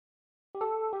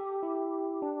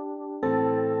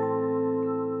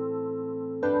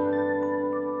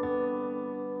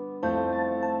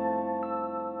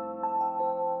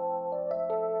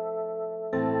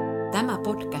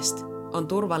podcast on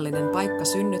turvallinen paikka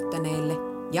synnyttäneille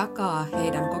jakaa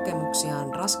heidän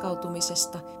kokemuksiaan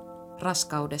raskautumisesta,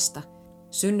 raskaudesta,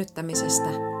 synnyttämisestä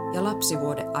ja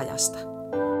lapsivuodeajasta.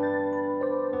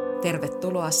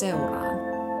 Tervetuloa seuraan.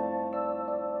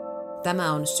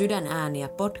 Tämä on Sydänääniä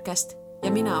podcast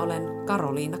ja minä olen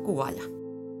Karoliina Kuvaja.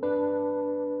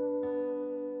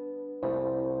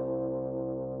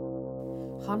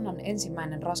 Hannan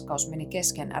ensimmäinen raskaus meni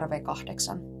kesken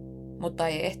RV8, mutta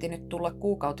ei ehtinyt tulla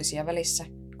kuukautisia välissä,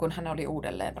 kun hän oli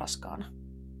uudelleen raskaana.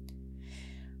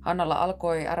 Hannalla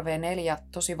alkoi RV4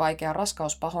 tosi vaikea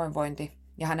raskauspahoinvointi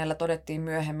ja hänellä todettiin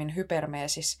myöhemmin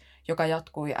hypermeesis, joka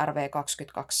jatkui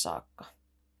RV22 saakka.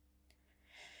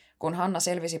 Kun Hanna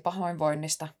selvisi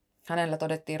pahoinvoinnista, hänellä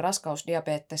todettiin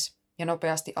raskausdiabetes ja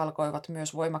nopeasti alkoivat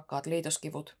myös voimakkaat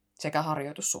liitoskivut sekä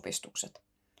harjoitussupistukset.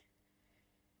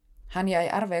 Hän jäi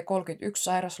RV31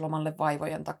 sairaslomalle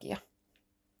vaivojen takia.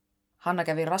 Hanna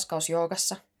kävi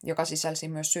raskausjoogassa, joka sisälsi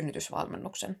myös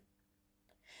synnytysvalmennuksen.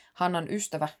 Hannan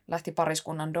ystävä lähti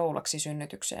pariskunnan doulaksi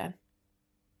synnytykseen.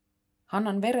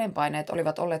 Hannan verenpaineet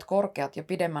olivat olleet korkeat jo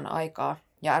pidemmän aikaa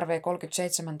ja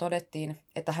RV37 todettiin,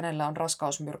 että hänellä on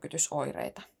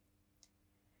raskausmyrkytysoireita.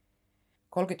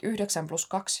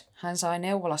 39+2 hän sai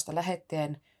neuvolasta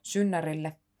lähetteen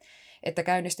synnärille, että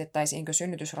käynnistettäisiinkö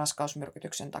synnytys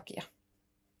raskausmyrkytyksen takia.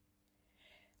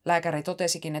 Lääkäri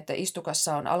totesikin, että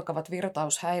istukassa on alkavat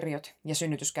virtaushäiriöt ja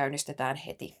synnytys käynnistetään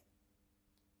heti.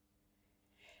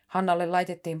 Hannalle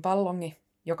laitettiin pallongi,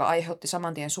 joka aiheutti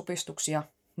samantien supistuksia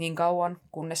niin kauan,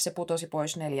 kunnes se putosi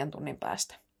pois 4 tunnin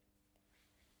päästä.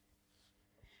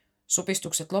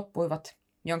 Supistukset loppuivat,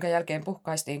 jonka jälkeen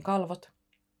puhkaistiin kalvot,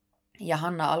 ja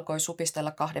Hanna alkoi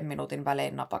supistella 2 minuutin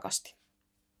välein napakasti.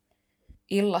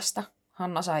 Illasta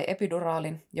Hanna sai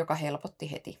epiduraalin, joka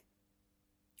helpotti heti.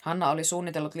 Hanna oli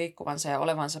suunnitellut liikkuvansa ja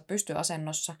olevansa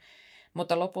pystyasennossa,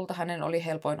 mutta lopulta hänen oli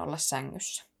helpoin olla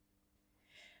sängyssä.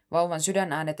 Vauvan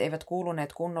sydänäänet eivät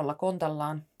kuuluneet kunnolla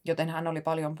kontallaan, joten hän oli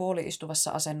paljon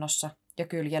puoliistuvassa asennossa ja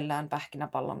kyljellään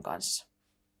pähkinäpallon kanssa.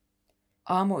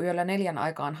 Aamuyöllä 4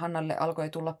 aikaan Hannalle alkoi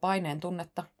tulla paineen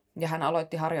tunnetta ja hän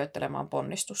aloitti harjoittelemaan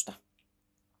ponnistusta.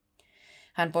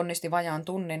 Hän ponnisti vajaan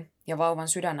tunnin ja vauvan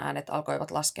sydänäänet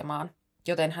alkoivat laskemaan,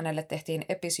 joten hänelle tehtiin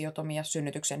episiotomia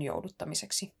synnytyksen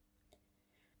jouduttamiseksi.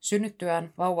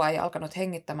 Synnyttyään vauva ei alkanut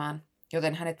hengittämään,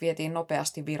 joten hänet vietiin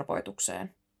nopeasti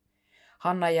virvoitukseen.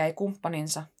 Hanna jäi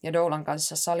kumppaninsa ja doulan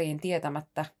kanssa saliin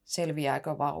tietämättä,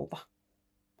 selviääkö vauva.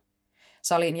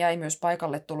 Saliin jäi myös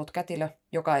paikalle tullut kätilö,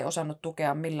 joka ei osannut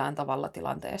tukea millään tavalla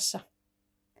tilanteessa.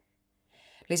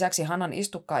 Lisäksi Hannan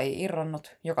istukka ei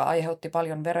irronnut, joka aiheutti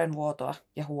paljon verenvuotoa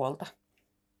ja huolta.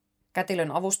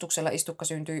 Kätilön avustuksella istukka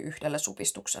syntyi 1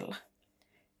 supistuksella.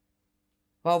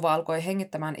 Vauva alkoi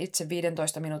hengittämään itse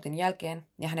 15 minuutin jälkeen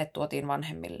ja hänet tuotiin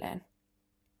vanhemmilleen.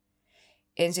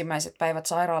 Ensimmäiset päivät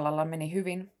sairaalalla meni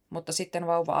hyvin, mutta sitten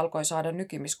vauva alkoi saada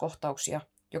nykimiskohtauksia,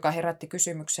 joka herätti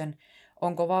kysymyksen,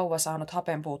 onko vauva saanut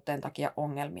hapenpuutteen takia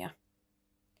ongelmia.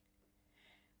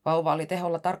 Vauva oli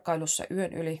teholla tarkkailussa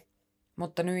yön yli,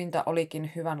 mutta nyintä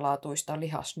olikin hyvänlaatuista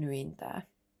lihasnyintää.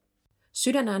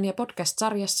 Sydänääniä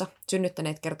podcast-sarjassa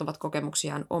synnyttäneet kertovat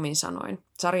kokemuksiaan omin sanoin.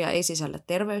 Sarja ei sisällä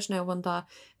terveysneuvontaa,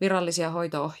 virallisia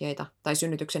hoito-ohjeita tai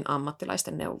synnytyksen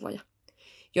ammattilaisten neuvoja.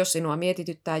 Jos sinua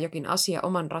mietityttää jokin asia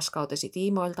oman raskautesi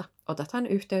tiimoilta, otathan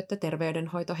yhteyttä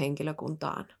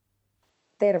terveydenhoitohenkilökuntaan.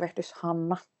 Tervehdys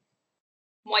Hanna.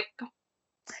 Moikka.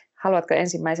 Haluatko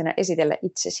ensimmäisenä esitellä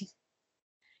itsesi?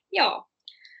 Joo,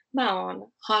 mä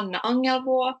oon Hanna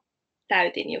Angelvuo.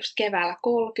 Täytin just keväällä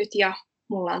 30 ja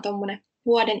mulla on tommonen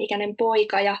vuoden ikäinen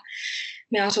poika ja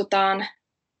me asutaan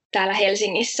täällä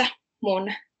Helsingissä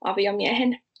mun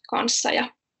aviomiehen kanssa ja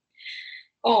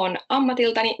oon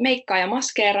ammatiltani meikkaaja ja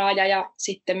maskeeraaja ja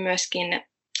sitten myöskin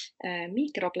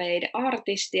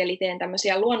microblade-artisti, eli teen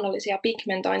tämmöisiä luonnollisia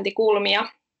pigmentointikulmia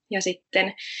ja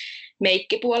sitten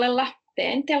meikkipuolella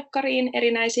teen telkkariin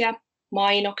erinäisiä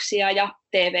mainoksia ja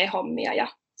TV-hommia ja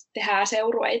sitten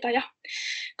hääseurueita ja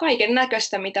kaiken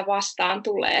näköistä, mitä vastaan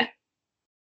tulee.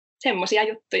 Semmoisia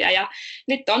juttuja ja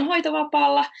nyt on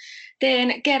hoitovapaalla,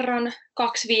 teen kerran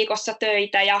 2 viikossa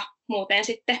töitä ja muuten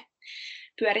sitten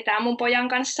pyöritään mun pojan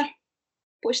kanssa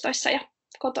puistoissa ja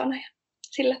kotona ja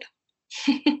sillä tavalla.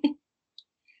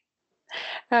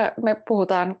 Me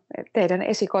puhutaan teidän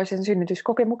esikoisen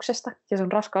synnytyskokemuksesta ja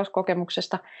sun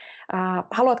raskauskokemuksesta.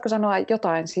 Haluatko sanoa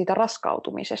jotain siitä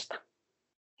raskautumisesta?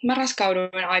 Mä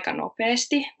raskauduin aika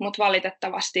nopeasti, mutta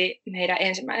valitettavasti meidän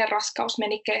ensimmäinen raskaus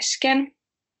meni kesken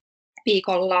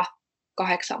viikolla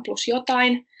 8 plus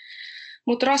jotain.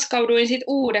 Mutta raskauduin sitten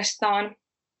uudestaan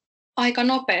aika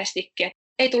nopeastikin.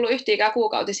 Ei tullut yhtiikään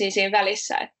kuukautisia siinä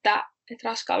välissä, että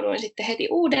raskauduin sitten heti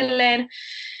uudelleen,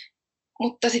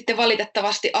 mutta sitten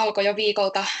valitettavasti alkoi jo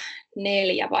viikolta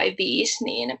 4 vai 5,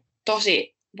 niin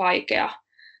tosi vaikea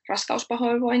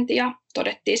raskauspahoinvointi ja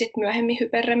todettiin sitten myöhemmin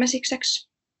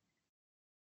hyperremesikseksi.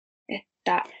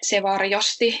 Että se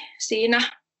varjosti siinä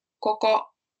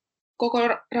koko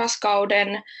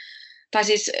raskauden, tai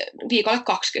siis viikolle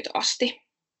 20 asti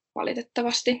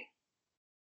valitettavasti.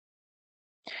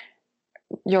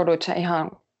 Jouduit sä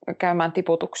ihan käymään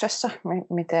tiputuksessa?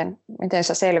 Miten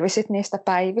sä selvisit niistä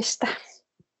päivistä?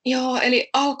 Joo, eli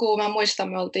alkuun mä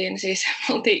muistan, me oltiin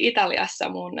Italiassa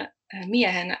mun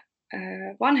miehen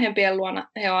vanhempien luona.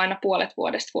 He on aina puolet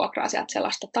vuodesta vuokraa sieltä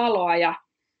sellaista taloa ja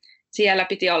siellä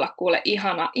piti olla kuule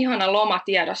ihana loma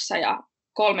tiedossa ja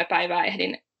 3 päivää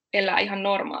ehdin elää ihan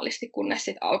normaalisti, kunnes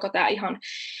sitten alkoi tämä ihan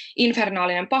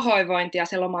infernaalinen pahoinvointi ja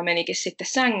se loma menikin sitten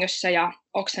sängyssä ja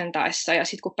oksentaessa ja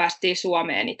sitten kun päästiin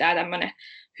Suomeen, niin tämä tämmöinen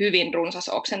hyvin runsas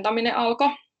oksentaminen alkoi.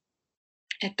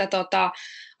 Että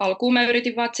alkuun mä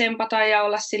yritin vaan tsempata ja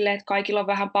olla silleen, että kaikilla on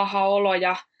vähän paha olo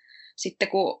ja sitten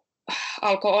kun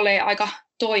alkoi olemaan aika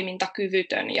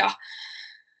toimintakyvytön ja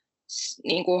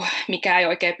niin kuin mikä ei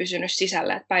oikein pysynyt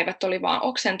sisällä, että päivät oli vaan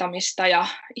oksentamista ja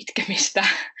itkemistä,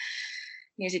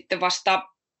 niin sitten vasta,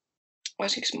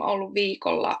 olisiko mä ollut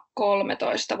viikolla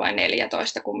 13 vai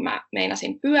 14, kun mä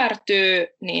meinasin pyörtyä,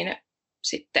 niin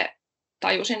sitten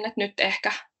tajusin, että nyt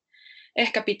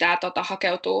ehkä pitää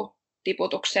hakeutua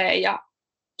tiputukseen ja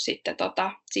sitten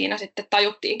siinä sitten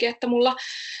tajuttiinkin, että mulla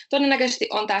todennäköisesti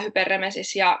on tämä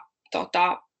hyperremesis ja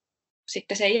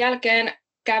sitten sen jälkeen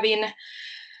kävin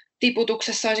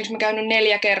tiputuksessa, olisinko mä käynyt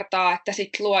 4 kertaa, että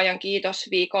sitten luojan kiitos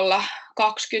viikolla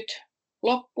 20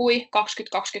 loppui,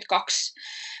 2022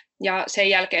 ja sen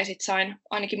jälkeen sitten sain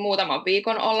ainakin muutaman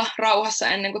viikon olla rauhassa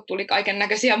ennen kuin tuli kaiken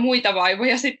näköisiä muita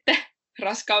vaivoja sitten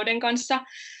raskauden kanssa,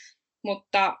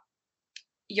 mutta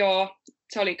joo,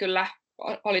 se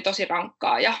oli tosi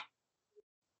rankkaa ja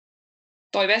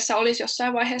toiveessa olisi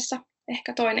jossain vaiheessa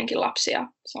ehkä toinenkin lapsi ja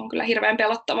se on kyllä hirveän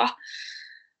pelottava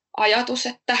ajatus,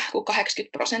 että kun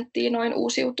 80% noin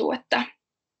uusiutuu, että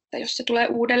jos se tulee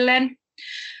uudelleen,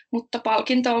 mutta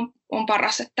palkinto on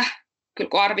paras, että kyllä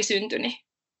kun Arvi syntyi, niin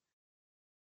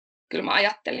kyllä mä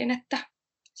ajattelin, että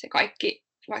se kaikki,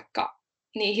 vaikka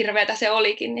niin hirveätä se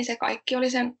olikin, niin se kaikki oli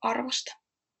sen arvosta.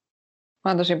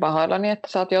 Mä oon tosi pahoillani, että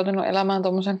sä oot joutunut elämään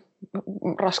tuommoisen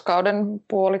raskauden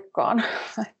puolikkaan.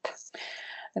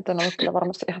 Että on ollut kyllä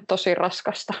varmasti ihan tosi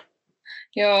raskasta.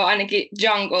 Joo, ainakin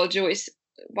Jungle Juice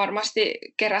varmasti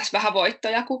keräsi vähän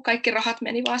voittoja, kun kaikki rahat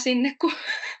meni vaan sinne, kun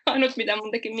ainut mitä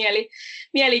mun teki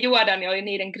mieli juoda, niin oli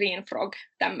niiden Green Frog,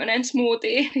 tämmöinen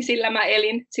smoothie, niin sillä mä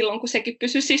elin silloin, kun sekin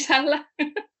pysyi sisällä.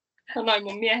 Sanoin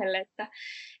mun miehelle, että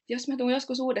jos mä tuun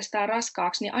joskus uudestaan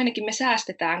raskaaksi, niin ainakin me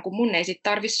säästetään, kun mun ei sit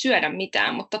tarvitse syödä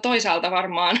mitään, mutta toisaalta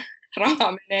varmaan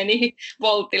rahaa menee niihin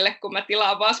voltille, kun mä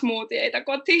tilaan vaan smoothieita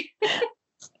kotiin.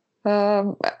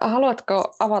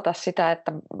 Haluatko avata sitä,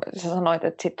 että sä sanoit,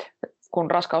 että sit,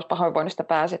 kun raskauspahoinvoinnista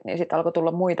pääsit, niin sitten alkoi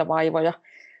tulla muita vaivoja.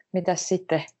 Mitä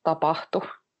sitten tapahtui?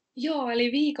 Joo,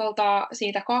 eli viikolta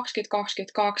siitä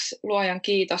 2022 luojan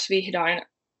kiitos vihdoin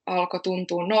alkoi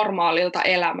tuntua normaalilta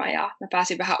elämä ja mä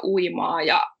pääsin vähän uimaan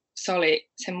ja se oli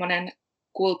semmoinen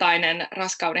kultainen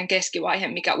raskauden keskivaihe,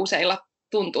 mikä useilla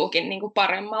tuntuukin niin kuin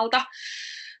paremmalta.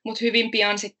 Mutta hyvin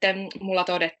pian sitten mulla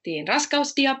todettiin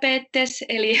raskausdiabetes,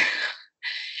 eli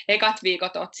ekat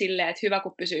viikot oot silleen, että hyvä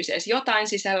kun pysyisi edes jotain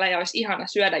sisällä ja olisi ihana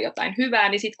syödä jotain hyvää,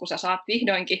 niin sitten kun sä saat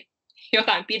vihdoinkin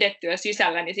jotain pidettyä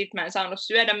sisällä, niin sitten mä en saanut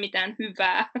syödä mitään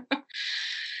hyvää.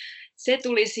 Se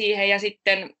tuli siihen ja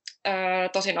sitten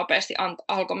tosi nopeasti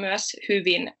alkoi myös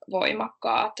hyvin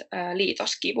voimakkaat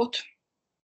liitoskivut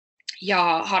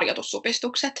ja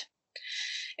harjoitussupistukset.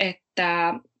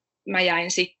 Että mä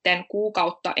jäin sitten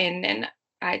kuukautta ennen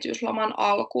äitiysloman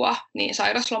alkua niin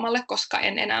sairaslomalle, koska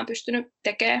en enää pystynyt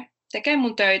tekemään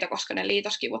mun töitä, koska ne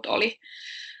liitoskivut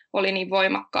oli niin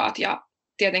voimakkaat. Ja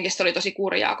tietenkin se oli tosi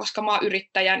kurjaa, koska mä oon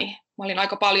yrittäjä, niin mä olin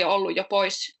aika paljon ollut jo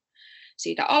pois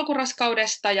siitä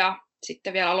alkuraskaudesta ja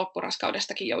sitten vielä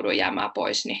loppuraskaudestakin jouduin jäämään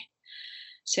pois, niin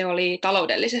se oli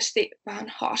taloudellisesti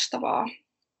vähän haastavaa,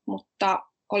 mutta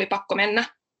oli pakko mennä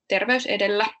terveys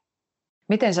edellä.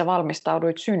 Miten sä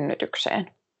valmistauduit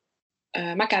synnytykseen?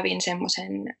 Mä kävin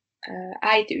semmoisen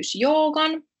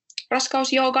äitiysjoogan,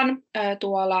 raskausjoogan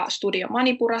tuolla Studio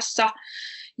Manipurassa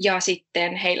ja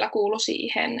sitten heillä kuului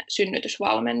siihen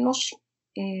synnytysvalmennus.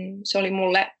 Se oli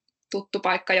mulle tuttu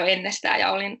paikka jo ennestään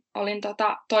ja olin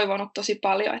toivonut tosi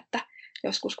paljon, että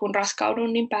joskus kun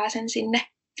raskaudun, niin pääsen sinne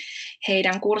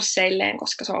heidän kursseilleen,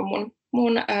 koska se on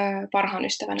mun parhaan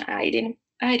ystävän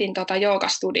äidin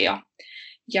joogastudio.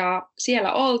 Ja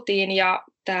siellä oltiin ja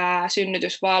tämä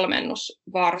synnytysvalmennus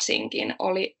varsinkin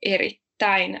oli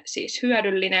erittäin siis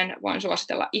hyödyllinen. Voin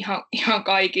suositella ihan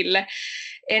kaikille.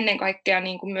 Ennen kaikkea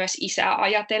niin kuin myös isää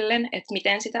ajatellen, että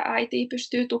miten sitä äitiä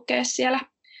pystyy tukemaan siellä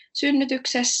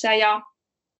synnytyksessä ja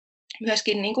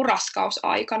myöskin niin kuin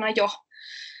raskausaikana jo.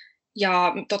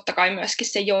 Ja totta kai myöskin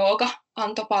se jooga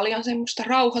antoi paljon semmoista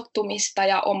rauhoittumista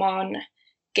ja omaan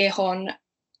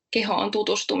kehoon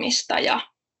tutustumista ja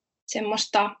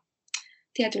semmoista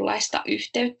tietynlaista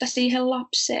yhteyttä siihen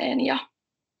lapseen ja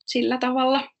sillä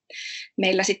tavalla.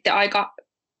 Meillä sitten aika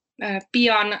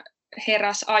pian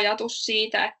heräsi ajatus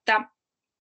siitä, että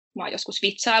mä oon joskus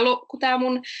vitsaillut, kun tämä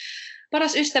mun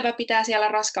paras ystävä pitää siellä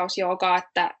raskausjoogaa,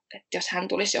 että jos hän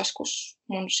tulisi joskus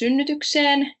mun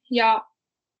synnytykseen, ja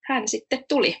hän sitten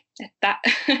tuli. Että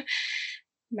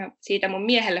mä siitä mun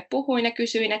miehelle puhuin ja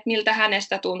kysyin, että miltä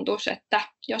hänestä tuntuisi, että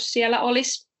jos siellä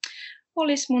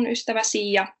olisi mun ystävä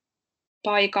Siia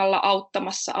paikalla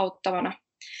auttamassa auttavana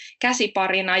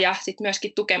käsiparina ja sitten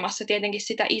myöskin tukemassa tietenkin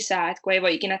sitä isää, että kun ei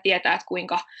voi ikinä tietää, että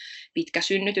kuinka pitkä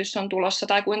synnytys on tulossa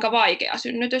tai kuinka vaikea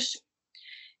synnytys,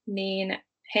 niin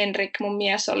Henrik, mun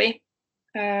mies,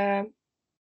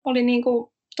 oli niin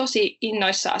kuin tosi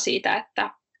innoissaan siitä,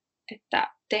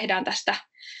 että tehdään tästä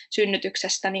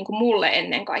synnytyksestä niin kuin mulle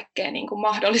ennen kaikkea niin kuin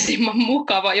mahdollisimman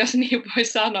mukava, jos niin voi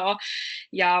sanoa,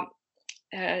 ja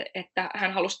että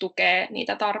hän halusi tukea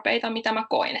niitä tarpeita, mitä mä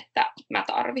koin, että mä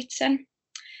tarvitsen.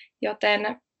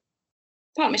 Joten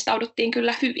valmistauduttiin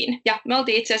kyllä hyvin. Ja me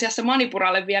oltiin itse asiassa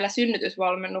Manipuralle vielä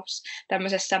synnytysvalmennus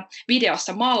tämmöisessä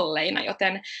videossa malleina,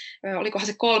 joten olikohan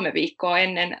se 3 viikkoa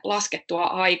ennen laskettua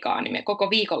aikaa, niin me koko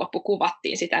viikonloppu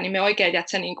kuvattiin sitä, niin me oikein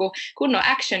niin kuin kunnon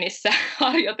actionissa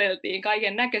harjoiteltiin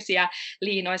kaiken näköisiä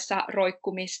liinoissa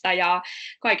roikkumista ja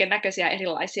kaiken näköisiä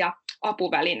erilaisia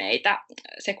apuvälineitä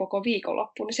se koko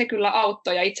viikonloppu, niin se kyllä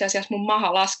auttoi ja itse asiassa mun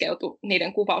maha laskeutui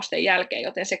niiden kuvausten jälkeen,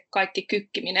 joten se kaikki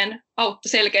kykkiminen auttoi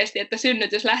selkeästi, että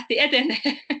synnytys lähti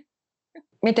etenemään.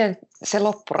 Miten se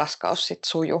loppuraskaus sitten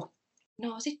sujui?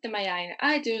 No sitten mä jäin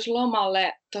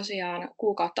äitiyslomalle tosiaan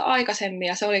kuukautta aikaisemmin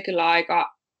ja se oli kyllä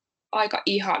aika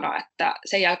ihana, että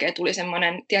sen jälkeen tuli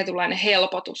semmoinen tietynlainen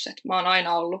helpotus, että mä oon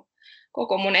aina ollut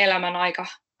koko mun elämän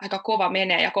aika kova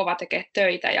menee ja kova tekee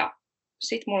töitä ja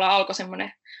sitten mulla alkoi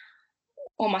semmoinen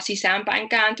oma sisäänpäin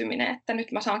kääntyminen, että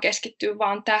nyt mä saan keskittyä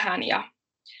vaan tähän.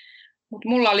 Mutta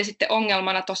mulla oli sitten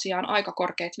ongelmana tosiaan aika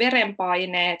korkeat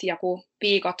verenpaineet, ja kun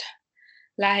viikot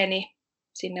läheni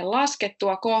sinne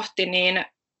laskettua kohti, niin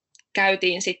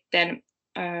käytiin sitten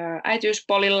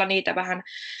äitiyspolilla niitä vähän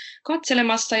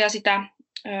katselemassa ja sitä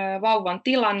vauvan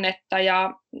tilannetta,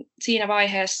 ja siinä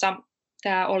vaiheessa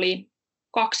tämä oli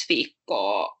 2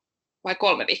 viikkoa vai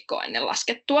 3 viikkoa ennen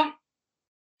laskettua.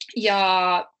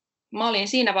 Ja mä olin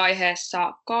siinä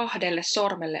vaiheessa 2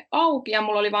 sormelle auki ja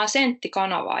mulla oli vain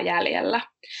senttikanavaa jäljellä.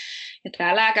 Ja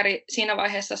tämä lääkäri siinä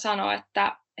vaiheessa sanoi,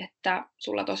 että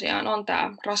sulla tosiaan on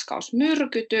tämä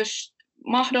raskausmyrkytys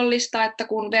mahdollista, että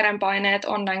kun verenpaineet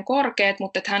on näin korkeat,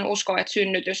 mutta että hän uskoo, että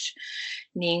synnytys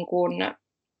niin kun,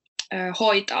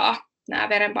 hoitaa nämä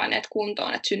verenpaineet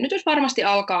kuntoon. Että synnytys varmasti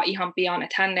alkaa ihan pian,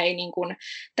 että hän ei niin kuin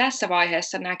tässä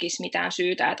vaiheessa näkisi mitään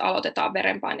syytä, että aloitetaan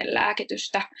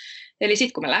verenpainelääkitystä. Eli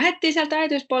sitten kun me lähdettiin sieltä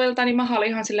äitiyspuolilta, niin mä olin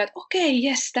ihan silleen, että okei,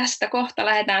 jes, tästä kohta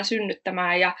lähdetään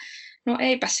synnyttämään. Ja no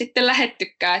eipä sitten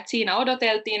lähettykään. Et siinä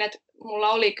odoteltiin, että mulla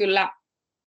oli kyllä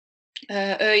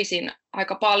öisin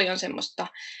aika paljon semmoista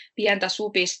pientä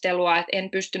supistelua, että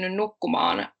en pystynyt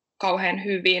nukkumaan kauhean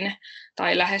hyvin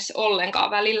tai lähes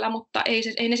ollenkaan välillä, mutta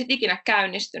ei ne sitten ikinä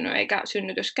käynnistynyt eikä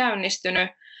synnytys käynnistynyt.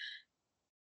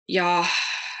 Ja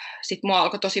sitten mua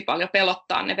alkoi tosi paljon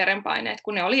pelottaa ne verenpaineet,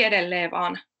 kun ne oli edelleen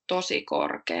vaan tosi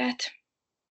korkeat.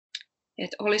 Et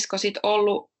olisiko sitten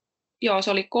ollut,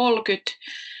 se oli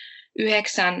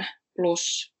 39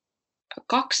 plus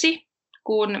 2,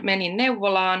 kun menin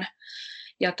neuvolaan.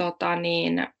 Ja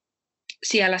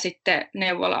siellä sitten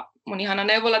mun ihana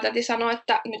neuvolatäti sanoi,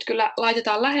 että nyt kyllä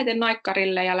laitetaan lähete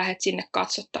naikkarille ja lähet sinne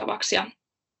katsottavaksi. Ja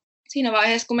siinä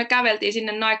vaiheessa, kun me käveltiin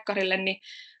sinne naikkarille, niin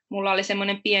mulla oli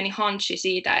semmoinen pieni hunchi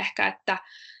siitä ehkä, että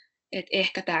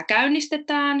ehkä tämä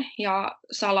käynnistetään. Ja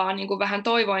salaa niin kuin vähän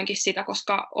toivoinkin sitä,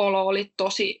 koska olo oli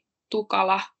tosi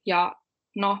tukala. Ja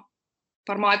no,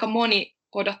 varmaan aika moni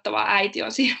odottava äiti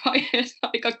on siinä vaiheessa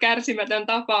aika kärsimätön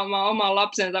tapaamaan oman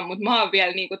lapsensa, mutta mä oon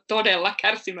vielä niin kuin todella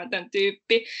kärsimätön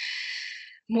tyyppi.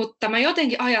 Mutta mä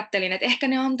jotenkin ajattelin, että ehkä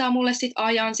ne antaa mulle sit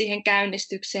ajan siihen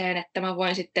käynnistykseen, että mä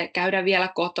voin sitten käydä vielä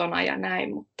kotona ja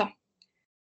näin. Mutta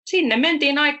sinne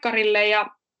mentiin naikkarille ja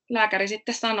lääkäri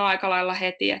sitten sanoi aika lailla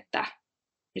heti, että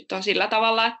nyt on sillä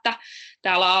tavalla, että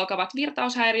täällä alkavat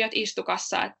virtaushäiriöt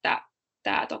istukassa, että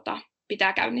tämä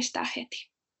pitää käynnistää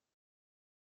heti.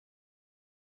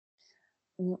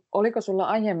 Oliko sulla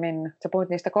aiemmin, sä puhuit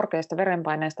niistä korkeista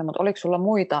verenpaineista, mutta oliko sulla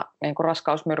muita niin kuin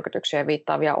raskausmyrkytyksiä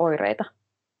viittaavia oireita?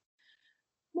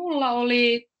 Mulla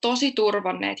oli tosi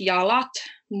turvonneet jalat,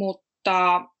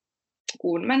 mutta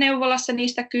kun mä neuvolassa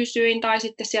niistä kysyin tai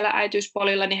sitten siellä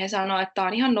äitiyspolilla, niin he sanoivat, että tämä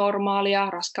on ihan normaalia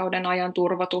raskauden ajan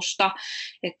turvotusta,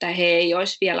 että he ei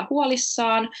olisi vielä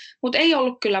huolissaan, mutta ei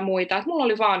ollut kyllä muita. Että mulla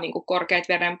oli vaan niin kuin korkeat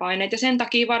verenpaineet ja sen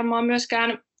takia varmaan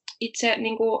myöskään itse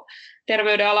niin kuin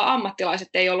terveydenalan ammattilaiset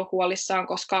ei ollut huolissaan,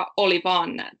 koska oli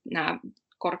vaan nämä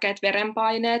korkeat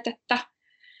verenpaineet,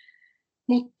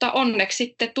 mutta onneksi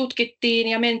sitten tutkittiin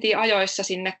ja mentiin ajoissa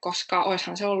sinne, koska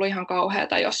oishan se ollut ihan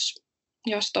kauheata, jos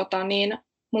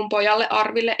mun pojalle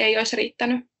Arville ei olisi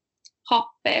riittänyt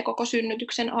happea koko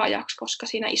synnytyksen ajaksi, koska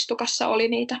siinä istukassa oli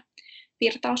niitä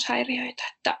virtaushäiriöitä.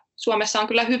 Että Suomessa on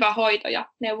kyllä hyvä hoito ja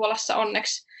neuvolassa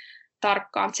onneksi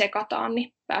tarkkaan tsekataan,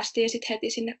 niin päästiin sitten heti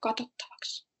sinne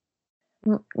katsottavaksi.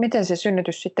 Miten se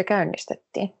synnytys sitten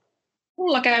käynnistettiin?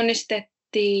 Mulla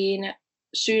käynnistettiin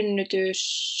synnytys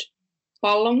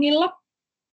pallongilla.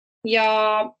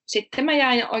 Ja sitten mä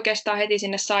jäin oikeastaan heti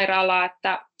sinne sairaalaan,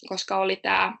 että koska oli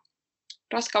tämä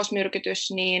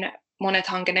raskausmyrkytys, niin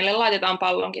monethan, kenelle laitetaan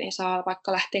pallonkin, niin saa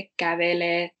vaikka lähteä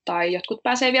kävelemään tai jotkut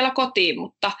pääsee vielä kotiin,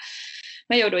 mutta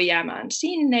mä jouduin jäämään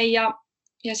sinne ja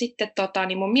sitten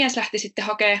niin mun mies lähti sitten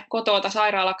hakemaan kotoa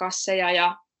sairaalakasseja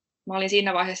ja mä olin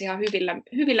siinä vaiheessa ihan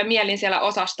hyvillä mielin siellä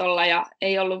osastolla ja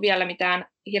ei ollut vielä mitään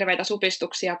hirveitä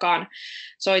supistuksiakaan.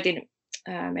 Soitin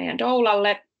meidän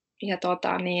doulalle ja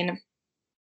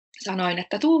sanoin,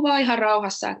 että tuu vaan ihan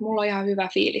rauhassa, että mulla on ihan hyvä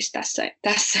fiilis tässä.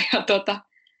 Ja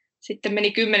sitten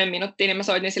meni 10 minuuttia, niin mä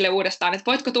soitin sille uudestaan, että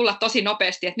voitko tulla tosi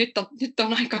nopeasti, että nyt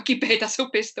on aika kipeitä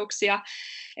supistuksia.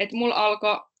 Että mulla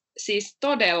alkoi siis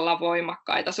todella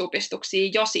voimakkaita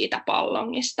supistuksia jo siitä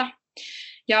pallongista.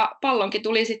 Ja pallonki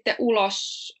tuli sitten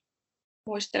ulos,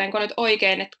 muistelenko nyt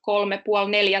oikein, että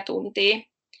 3,5-4 tuntia,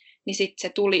 niin sitten se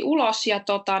tuli ulos ja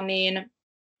niin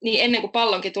ennen kuin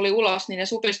pallonki tuli ulos, niin ne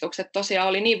supistukset tosiaan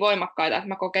oli niin voimakkaita, että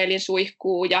mä kokeilin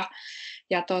suihkua ja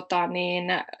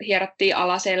hierottiin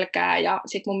alaselkää ja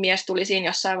sitten mun mies tuli siinä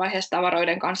jossain vaiheessa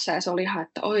tavaroiden kanssa ja se oli ihan,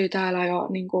 että oi täällä jo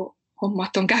niin kuin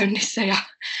hommat on käynnissä.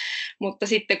 Mutta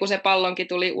sitten kun se pallonki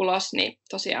tuli ulos, niin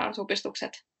tosiaan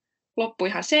supistukset loppui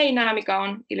ihan seinään, mikä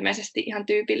on ilmeisesti ihan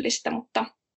tyypillistä.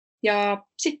 Ja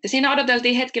sitten siinä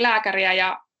odoteltiin hetki lääkäriä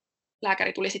ja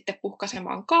lääkäri tuli sitten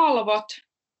puhkaisemaan kalvot.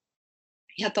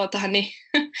 Ja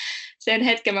sen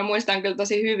hetken mä muistan kyllä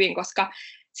tosi hyvin, koska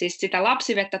siis sitä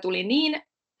lapsivettä tuli niin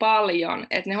paljon,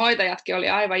 että ne hoitajatkin oli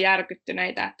aivan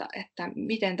järkyttyneitä, että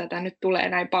miten tätä nyt tulee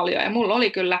näin paljon. Ja mulla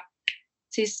oli kyllä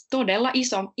siis todella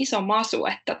iso masu,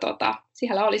 että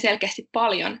siellä oli selkeästi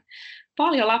paljon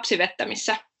lapsivettä,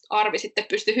 missä Arvi sitten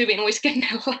pystyi hyvin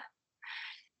uiskennella.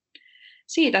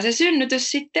 Siitä se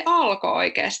synnytys sitten alkoi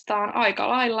oikeastaan aika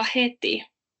lailla heti.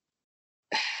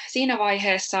 Siinä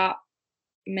vaiheessa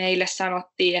meille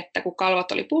sanottiin, että kun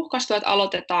kalvot oli puhkaistu, että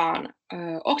aloitetaan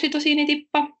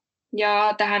oksitosiinitippa.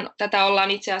 Ja tätä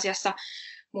ollaan itse asiassa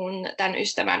mun tämän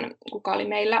ystävän, kuka oli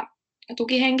meillä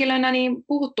tukihenkilönä, niin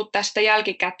puhuttu tästä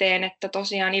jälkikäteen, että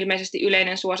tosiaan ilmeisesti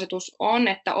yleinen suositus on,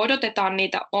 että odotetaan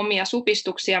niitä omia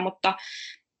supistuksia, mutta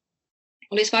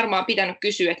olisi varmaan pitänyt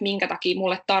kysyä, että minkä takia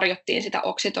mulle tarjottiin sitä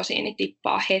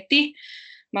oksitosiinitippaa heti.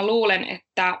 Mä luulen,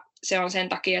 että se on sen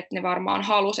takia, että ne varmaan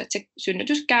halusi, että se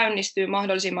synnytys käynnistyy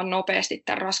mahdollisimman nopeasti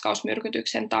tämän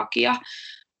raskausmyrkytyksen takia.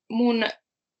 Mun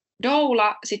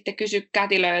doula sitten kysyi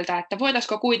kätilöiltä, että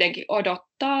voitaisiko kuitenkin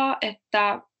odottaa,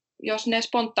 että jos ne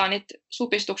spontaanit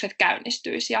supistukset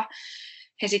käynnistyisi. Ja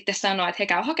he sitten sanoivat, että he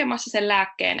käyvät hakemassa sen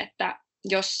lääkkeen, että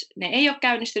jos ne ei ole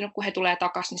käynnistynyt, kun he tulee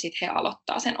takaisin, niin sitten he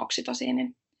aloittaa sen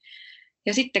oksitosiinin.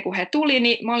 Ja sitten kun he tuli,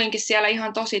 niin mä olinkin siellä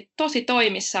ihan tosi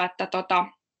toimissa, että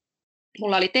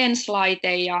mulla oli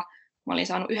TENS-laite ja mä olin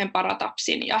saanut 1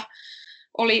 paratapsin ja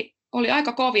oli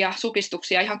aika kovia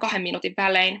supistuksia ihan 2 minuutin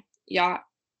välein. Ja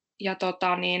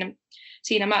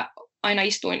siinä mä aina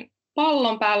istuin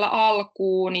pallon päällä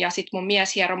alkuun ja sitten mun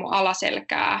mies hieroi mun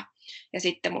alaselkää ja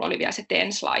sitten mulla oli vielä se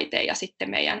TENS-laite ja sitten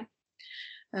meidän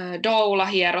doula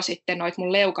hieroi sitten noit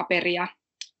mun leukaperiä.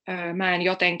 Mä en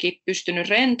jotenkin pystynyt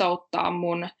rentouttamaan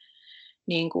mun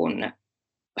niin kun,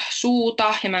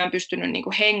 suuta ja mä en pystynyt niin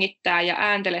kun, hengittämään ja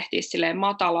ääntelehtiä silleen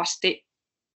matalasti,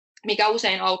 mikä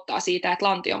usein auttaa siitä, että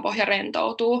lantionpohja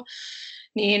rentoutuu.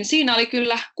 Niin siinä oli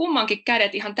kyllä kummankin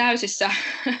kädet ihan täysissä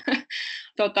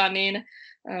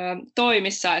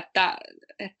toimissa,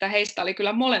 että heistä oli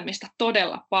kyllä molemmista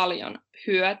todella paljon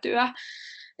hyötyä.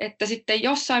 Että sitten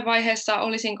jossain vaiheessa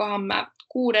olisinkohan mä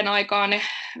 6 aikaa ne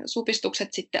supistukset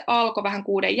sitten alkoi vähän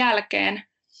 6 jälkeen.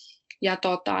 Ja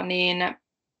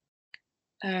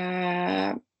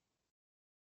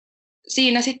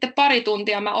siinä sitten pari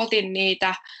tuntia mä otin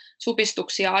niitä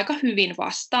supistuksia aika hyvin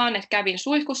vastaan, että kävin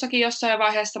suihkussakin jossain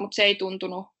vaiheessa, mutta se ei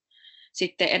tuntunut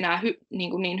sitten enää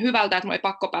niin hyvältä, että mulla oli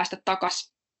pakko päästä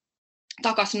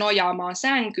takas nojaamaan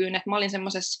sänkyyn, että mä olin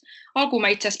semmoisessa, alkuun mä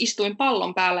itse asiassa istuin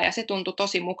pallon päällä ja se tuntui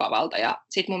tosi mukavalta ja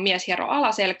sitten mun mies hieroi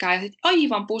alaselkää ja sitten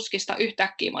aivan puskista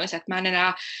yhtäkkiä mä olin se, että mä en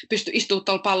enää pysty istumaan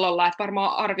tuolla pallolla, että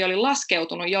varmaan arvio oli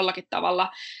laskeutunut jollakin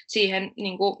tavalla siihen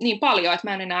niin paljon, että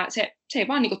mä en enää, se ei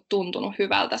vaan tuntunut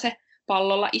hyvältä se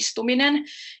pallolla istuminen.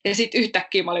 Ja sitten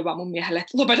yhtäkkiä mä olin vaan mun miehelle,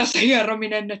 että lopeta se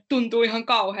hierominen, että tuntuu ihan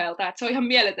kauhealta. Että se on ihan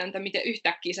mieletöntä, miten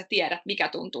yhtäkkiä sä tiedät, mikä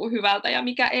tuntuu hyvältä ja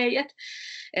mikä ei. Että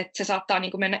se saattaa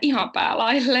mennä ihan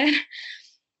päälailleen.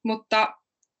 Mutta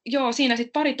joo, siinä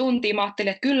sitten pari tuntia mä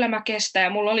ajattelin, että kyllä mä kestän. Ja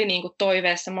mulla oli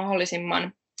toiveessa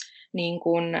mahdollisimman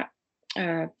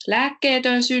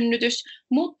lääkkeetön synnytys,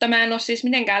 mutta mä en ole siis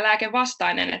mitenkään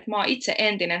lääkevastainen, että mä oon itse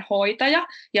entinen hoitaja,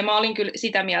 ja mä olin kyllä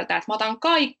sitä mieltä, että mä otan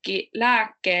kaikki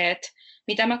lääkkeet,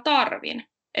 mitä mä tarvin.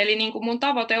 Eli mun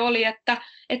tavoite oli, että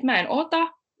mä en ota,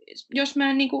 jos mä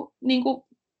en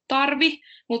tarvi,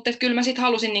 mutta että kyllä mä sitten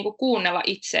halusin kuunnella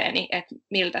itseeni, että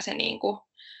miltä se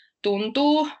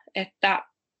tuntuu, että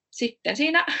sitten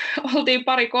siinä oltiin 2-3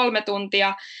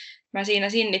 tuntia, mä siinä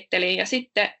sinnittelin, ja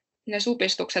sitten ne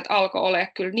supistukset alkoi olla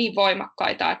kyllä niin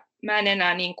voimakkaita, että mä en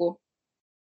enää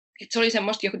että se oli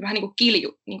semmoista vähän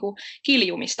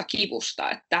kiljumista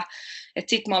kivusta, että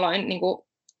sitten mä aloin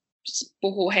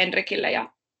puhua Henrikille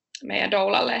ja meidän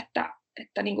doulalle,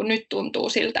 että nyt tuntuu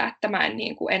siltä, että mä en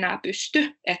enää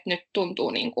pysty, että nyt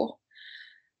tuntuu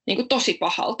tosi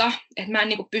pahalta, että mä en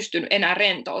pystynyt enää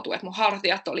rentoutumaan, että mun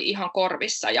hartiat oli ihan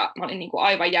korvissa ja mä olin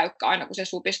aivan jäykkä aina kun se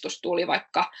supistus tuli,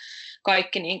 vaikka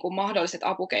kaikki mahdolliset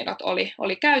apukeinot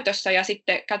oli käytössä ja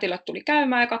sitten kätilöt tuli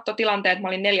käymään ja katsoi tilanteen, että mä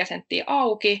olin 4 senttiä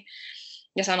auki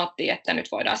ja sanottiin, että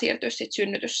nyt voidaan siirtyä sitten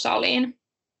synnytyssaliin.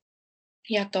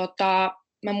 Ja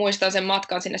mä muistan sen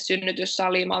matkan sinne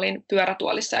synnytyssaliin, mä olin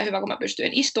pyörätuolissa ja hyvä kun mä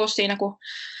pystyin istumaan siinä,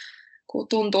 kun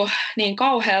tuntui niin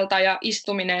kauhealta ja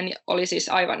istuminen oli siis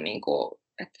aivan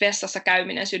että vessassa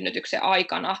käyminen synnytyksen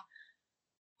aikana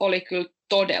oli kyllä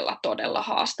todella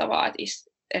haastavaa,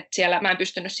 että siellä mä en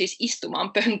pystynyt siis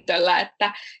istumaan pöntöllä,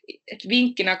 että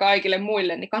vinkkinä kaikille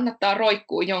muille, niin kannattaa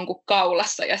roikkua jonkun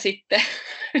kaulassa ja sitten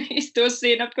istua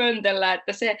siinä pöntöllä,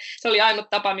 että se oli ainut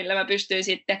tapa, millä mä pystyin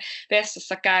sitten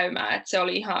vessassa käymään, että se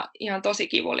oli ihan tosi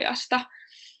kivuliasta.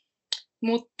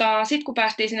 Mutta sitten kun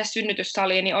päästiin sinne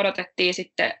synnytyssaliin, niin odotettiin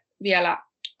sitten vielä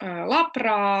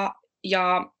labraa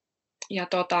ja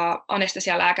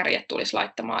anestesialääkäri tulisi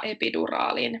laittamaan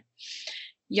epiduraalin.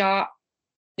 Ja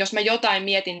jos mä jotain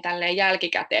mietin tälleen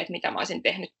jälkikäteen, että mitä mä olisin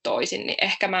tehnyt toisin, niin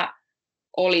ehkä mä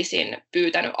olisin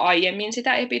pyytänyt aiemmin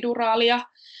sitä epiduraalia,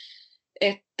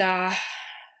 että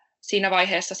siinä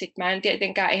vaiheessa sit mä en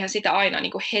tietenkään, eihän sitä aina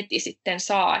heti sitten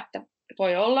saa, että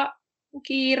voi olla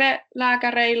kiire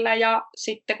lääkäreillä ja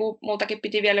sitten kun multakin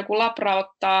piti vielä joku labra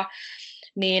ottaa,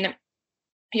 niin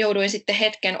jouduin sitten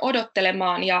hetken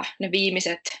odottelemaan ja ne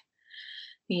viimeiset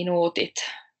minuutit,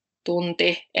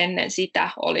 tunti ennen sitä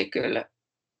oli kyllä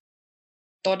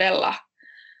todella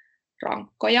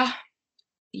rankkoja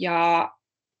ja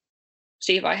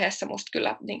siinä vaiheessa musta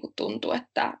kyllä tuntui,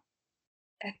 että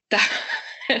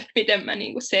miten mä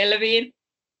selviin.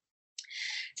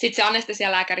 Sitten se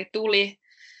anestesialääkäri tuli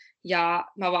ja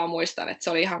mä vaan muistan, että se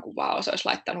oli ihan kuin vaan olisi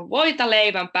laittanut voita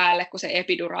leivän päälle, kun se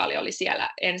epiduraali oli siellä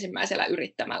ensimmäisellä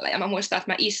yrittämällä. Ja mä muistan,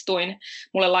 että mä istuin,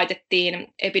 mulle laitettiin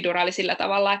epiduraali sillä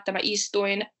tavalla, että mä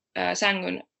istuin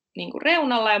sängyn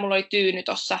reunalla ja mulla oli tyyny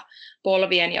tuossa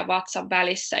polvien ja vatsan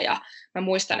välissä ja mä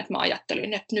muistan, että mä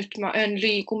ajattelin, että nyt mä en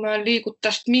liiku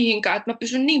tästä mihinkään, että mä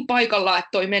pysyn niin paikallaan, että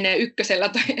toi menee ykkösellä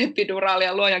toi epiduraali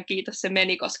ja luojan kiitos se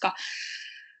meni, koska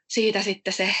siitä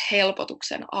sitten se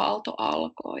helpotuksen aalto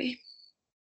alkoi.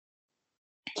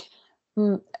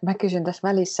 Mä kysyn tässä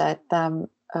välissä, että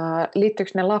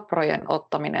liittyykö ne labrojen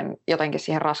ottaminen jotenkin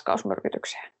siihen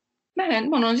raskausmyrkytykseen?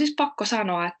 Mun on siis pakko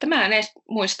sanoa, että mä en edes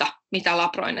muista, mitä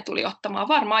labroja ne tuli ottamaan.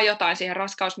 Varmaan jotain siihen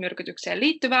raskausmyrkytykseen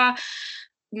liittyvää.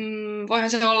 Voihan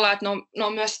se olla, että ne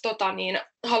on myös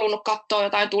halunnut katsoa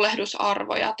jotain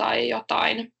tulehdusarvoja tai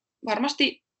jotain,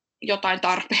 varmasti jotain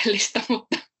tarpeellista,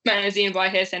 mutta mä en siinä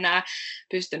vaiheessa enää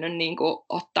pystynyt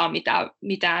ottaa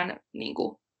mitään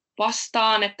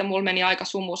vastaan, että mulla meni aika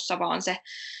sumussa vaan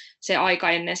se aika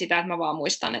ennen sitä, että mä vaan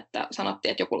muistan, että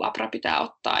sanottiin, että joku labra pitää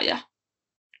ottaa ja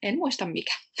en muista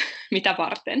mitä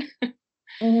varten.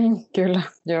 Kyllä,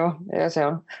 joo. Ja se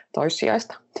on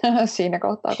toissijaista siinä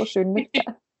kohtaa, kun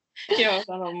synnyttää. Joo,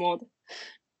 sanon muuta.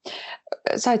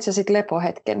 Sait sä sitten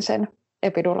lepohetken sen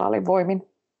epiduraalin voimin?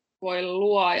 Voi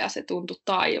luoja, se tuntui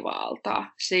taivaalta.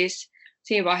 Siis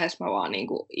siinä vaiheessa mä vaan niin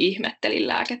kuin ihmettelin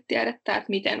lääketiedettä, että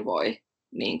miten voi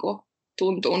niin kuin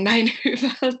tuntua näin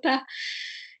hyvältä.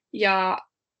 Ja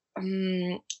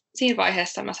siinä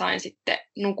vaiheessa mä sain sitten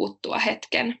nukuttua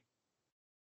hetken.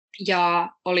 Ja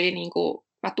oli niin kuin,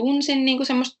 mä tunsin niin kuin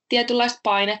semmoista tietynlaista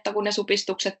painetta, kun ne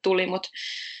supistukset tuli, mutta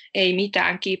ei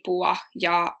mitään kipua.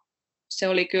 Ja se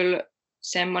oli kyllä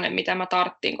semmoinen, mitä mä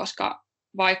tarttin, koska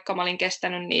vaikka mä olin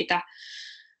kestänyt niitä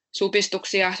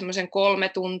supistuksia semmoisen 3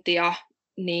 tuntia,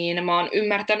 niin mä oon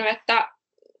ymmärtänyt, että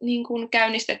niin kuin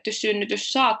käynnistetty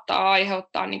synnytys saattaa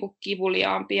aiheuttaa niin kuin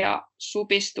kivuliaampia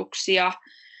supistuksia.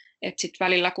 Että sitten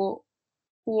välillä, kun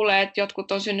kuulee, että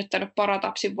jotkut on synnyttänyt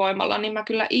paratapsin voimalla, niin mä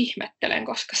kyllä ihmettelen,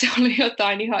 koska se oli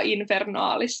jotain ihan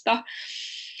infernaalista.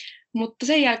 Mutta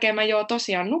sen jälkeen mä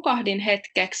tosiaan nukahdin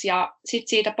hetkeksi ja sitten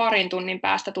siitä 2 tunnin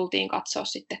päästä tultiin katsoa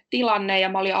sitten tilanne ja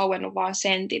mä olin auennut vaan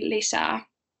sentin lisää.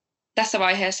 Tässä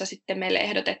vaiheessa sitten meille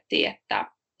ehdotettiin, että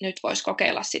nyt voisi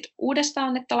kokeilla sit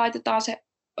uudestaan, että laitetaan se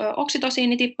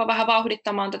oksitosiinitippa vähän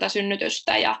vauhdittamaan tätä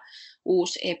synnytystä ja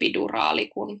uusi epiduraali,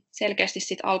 kun selkeästi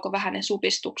sitten alkoi vähän ne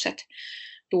supistukset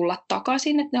tulla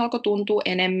takaisin, että ne alkoi tuntua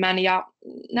enemmän ja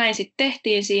näin sitten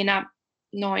tehtiin siinä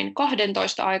noin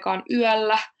 12 aikaan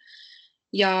yöllä,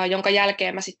 ja jonka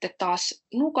jälkeen mä sitten taas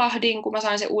nukahdin, kun mä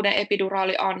sain sen uuden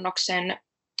epiduraaliannoksen.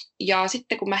 Ja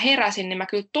sitten kun mä heräsin, niin mä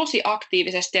kyllä tosi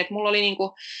aktiivisesti, että mulla oli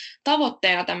niinku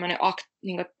tavoitteena tämmöinen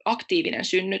aktiivinen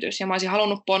synnytys, ja mä olisin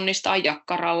halunnut ponnistaa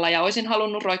jakkaralla ja olisin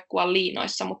halunnut roikkua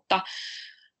liinoissa, mutta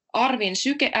Arvin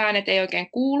sykeäänet ei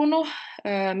oikein kuulunut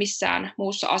missään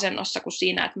muussa asennossa kuin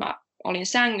siinä, että mä olin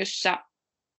sängyssä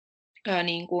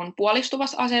niin kuin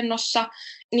puolistuvassa asennossa,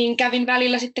 niin kävin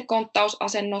välillä sitten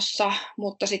konttausasennossa,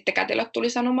 mutta sitten kätilöt tuli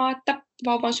sanomaan, että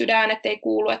vauvan sydänet ei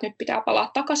kuulu, että nyt pitää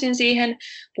palaa takaisin siihen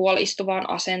puolistuvaan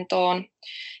asentoon.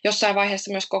 Jossain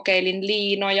vaiheessa myös kokeilin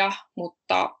liinoja,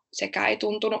 mutta sekä ei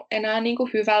tuntunut enää niin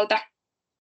kuin hyvältä.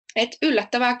 Et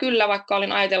yllättävää kyllä, vaikka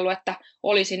olin ajatellut, että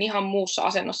olisin ihan muussa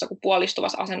asennossa kuin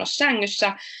puolistuvassa asennossa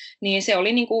sängyssä, niin se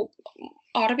oli niin kuin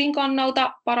Arvin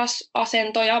kannalta paras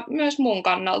asento ja myös mun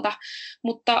kannalta,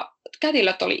 mutta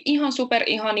kätilöt oli ihan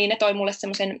superihania, ne toi mulle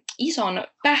semmoisen ison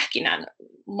pähkinän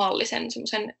mallisen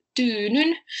semmoisen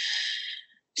tyynyn,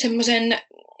 semmoisen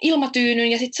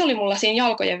ilmatyynyn, ja sitten se oli mulla siinä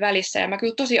jalkojen välissä, ja mä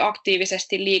kyllä tosi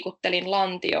aktiivisesti liikuttelin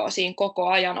lantioa siinä koko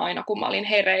ajan aina, kun mä olin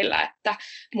hereillä, että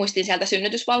muistin sieltä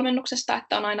synnytysvalmennuksesta,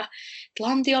 että on aina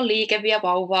lantion liikeviä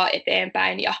vauvaa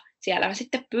eteenpäin, ja siellä mä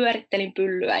sitten pyörittelin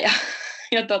pyllyä, ja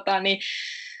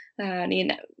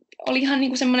niin oli ihan niin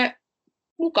kuin semmoinen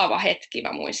mukava hetki,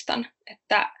 mä muistan,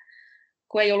 että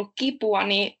kun ei ollut kipua,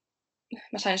 niin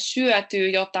mä sain syötyä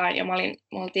jotain, ja me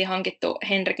oltiin hankittu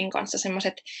Henrikin kanssa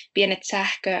semmoiset pienet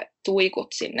sähkötuikut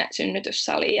sinne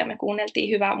synnytyssaliin, ja me kuunneltiin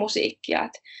hyvää musiikkia.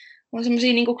 Et on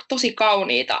semmoisia niin kuin tosi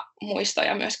kauniita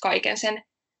muistoja myös kaiken sen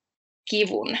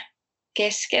kivun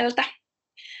keskeltä.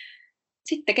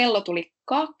 Sitten kello tuli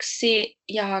 2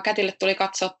 ja kätilöt tuli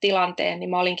katsoa tilanteen, niin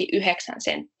mä olinkin 9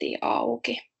 senttiä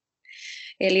auki.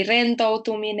 Eli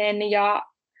rentoutuminen ja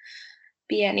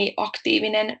pieni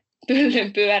aktiivinen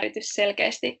pyllyn pyöritys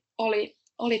selkeästi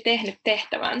oli tehnyt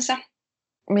tehtävänsä.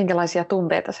 Minkälaisia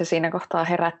tunteita se siinä kohtaa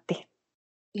herätti?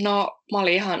 No mä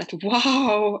olin ihan, että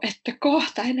vau, että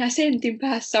kohta enää sentin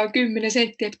päässä on 10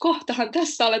 senttiä, että kohtahan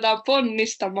tässä aletaan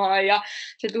ponnistamaan, ja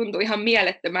se tuntui ihan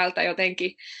mielettömältä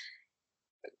jotenkin,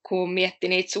 kun mietti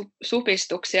niitä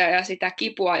supistuksia ja sitä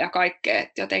kipua ja kaikkea,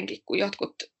 että jotenkin kun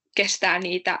jotkut kestää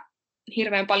niitä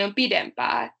hirveän paljon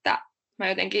pidempään, että mä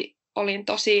jotenkin olin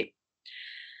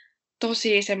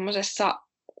tosi semmoisessa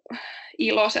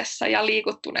iloisessa ja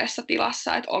liikuttuneessa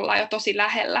tilassa, että ollaan jo tosi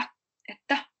lähellä,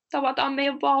 että tavataan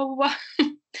meidän vauva.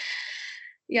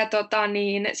 Ja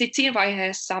sitten siinä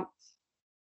vaiheessa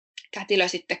kätilö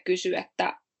sitten kysyi,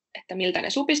 että miltä ne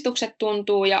supistukset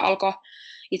tuntuu, ja alkoi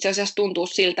itse asiassa tuntuu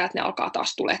siltä, että ne alkaa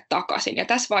taas tulee takaisin. Ja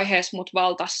tässä vaiheessa mut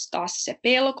valtasi taas se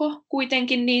pelko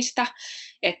kuitenkin niistä,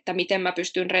 että miten mä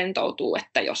pystyn rentoutumaan,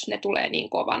 että jos ne tulee niin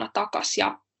kovana takaisin.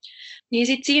 Niin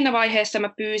sitten siinä vaiheessa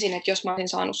mä pyysin, että jos mä olisin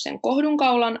saanut sen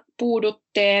kohdunkaulan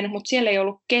puudutteen, mutta siellä ei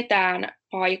ollut ketään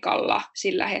paikalla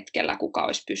sillä hetkellä, kuka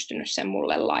olisi pystynyt sen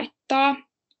mulle laittaa,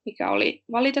 mikä oli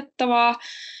valitettavaa.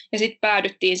 Ja sitten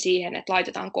päädyttiin siihen, että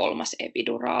laitetaan 3.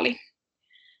 epiduraali.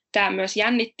 Tämä myös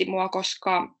jännitti mua,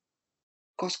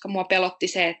 koska mua pelotti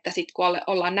se, että sitten kun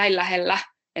ollaan näin lähellä,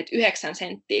 että 9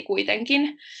 senttiä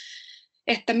kuitenkin,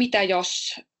 että mitä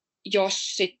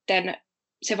jos sitten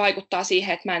se vaikuttaa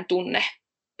siihen, että mä en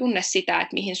tunne sitä,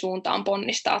 että mihin suuntaan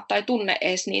ponnistaa, tai tunne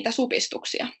edes niitä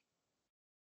supistuksia.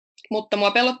 Mutta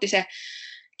mua pelotti se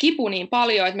kipu niin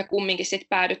paljon, että me kumminkin sitten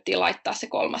päädyttiin laittaa se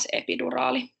 3.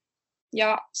 epiduraali.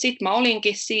 Ja sitten mä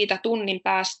olinkin siitä tunnin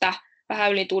päästä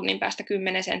vähän yli tunnin päästä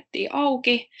 10 senttiä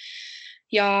auki.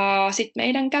 Ja sitten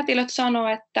meidän kätilöt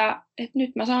sanoi, että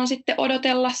nyt mä saan sitten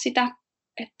odotella sitä,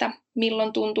 että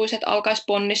milloin tuntuisi, että alkaisi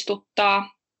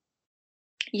ponnistuttaa.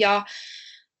 Ja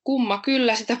kumma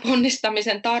kyllä sitä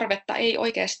ponnistamisen tarvetta ei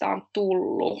oikeastaan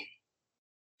tullut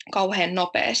kauhean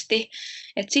nopeasti.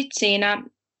 Sitten siinä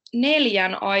 4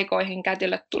 aikoihin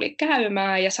kätilöt tuli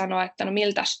käymään ja sanoi, että no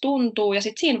miltäs tuntuu. Ja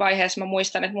sitten siinä vaiheessa mä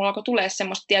muistan, että mulla alkoi tulee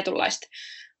semmoista tietynlaista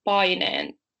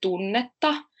paineen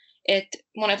tunnetta. Että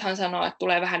monethan sanoo, että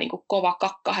tulee vähän niin kuin kova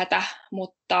kakkahätä,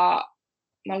 mutta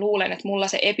mä luulen, että mulla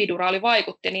se epiduraali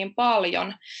vaikutti niin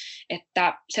paljon,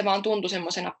 että se vaan tuntui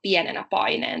semmoisena pienenä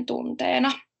paineen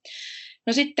tunteena.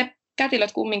 No sitten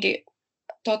kätilöt kumminkin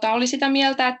oli sitä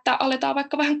mieltä, että aletaan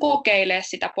vaikka vähän kokeilemaan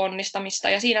sitä ponnistamista,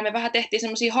 ja siinä me vähän tehtiin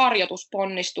semmoisia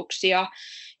harjoitusponnistuksia,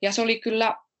 ja se oli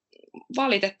kyllä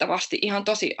valitettavasti ihan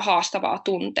tosi haastavaa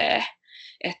tuntea,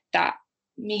 että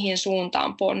mihin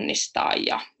suuntaan ponnistaa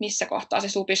ja missä kohtaa se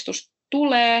supistus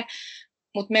tulee.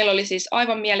 Mutta meillä oli siis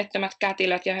aivan mielettömät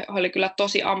kätilöt ja he oli kyllä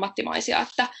tosi ammattimaisia,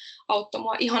 että auttoi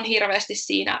mua ihan hirveästi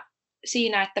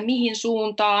siinä, että mihin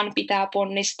suuntaan pitää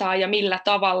ponnistaa ja millä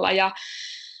tavalla. Ja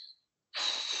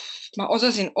mä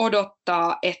osasin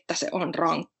odottaa, että se on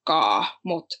rankkaa,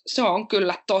 mutta se on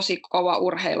kyllä tosi kova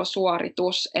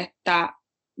urheilusuoritus, että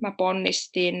mä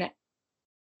ponnistin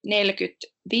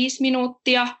 45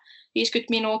 minuuttia, 50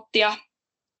 minuuttia.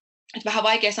 Et vähän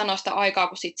vaikea sanoa sitä aikaa,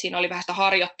 kun siinä oli vähän sitä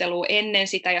harjoittelua ennen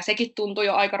sitä, ja sekin tuntui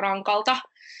jo aika rankalta.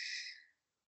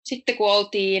 Sitten kun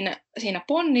oltiin siinä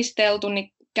ponnisteltu,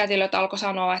 niin kätilöt alkoi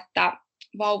sanoa, että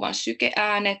vauvan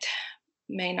sykeäänet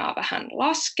meinaa vähän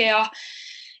laskea,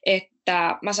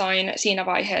 että mä sain siinä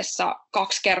vaiheessa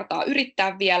 2 kertaa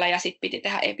yrittää vielä, ja sitten piti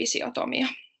tehdä episiotomia.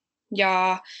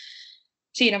 Ja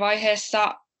siinä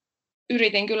vaiheessa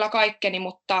yritin kyllä kaikkeni,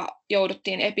 mutta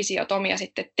jouduttiin episiotomia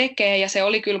sitten tekemään, ja se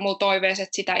oli kyllä mulla toiveessa,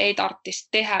 että sitä ei tarvitsisi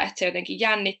tehdä, että se jotenkin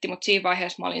jännitti, mutta siinä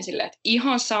vaiheessa mä olin silleen, että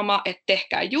ihan sama, että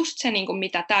tehkää just se, niin kuin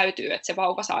mitä täytyy, että se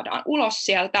vauva saadaan ulos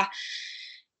sieltä.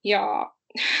 Ja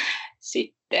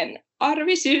sitten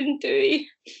Arvi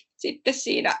syntyi. Sitten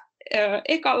siinä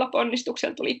ekalla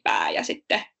ponnistuksella tuli pää, ja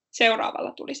sitten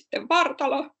seuraavalla tuli sitten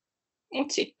vartalo,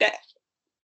 mutta sitten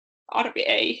Arvi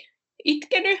ei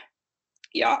itkenyt,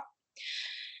 ja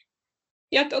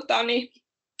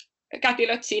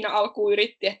kätilöt siinä alkuun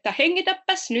yritti, että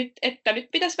hengitäpäs nyt, että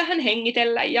nyt pitäisi vähän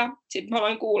hengitellä, ja sitten mä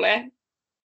aloin kuulee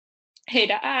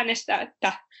heidän äänestä,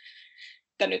 että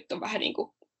nyt on vähän niin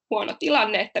kuin huono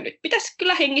tilanne, että nyt pitäisi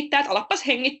kyllä hengittää, että alapas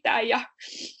hengittää, ja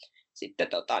sitten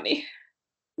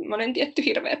monen tietty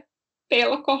hirveä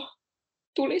pelko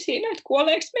tuli siinä, että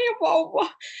kuoleeko meidän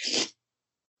vauva.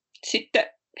 Sitten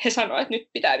he sanoivat, että nyt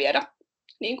pitää viedä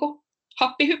niin kuin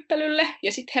happihyppelylle,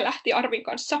 ja sitten he lähti Arvin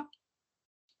kanssa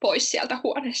pois sieltä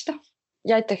huoneesta.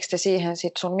 Jäittekö te siihen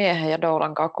sit sun miehen ja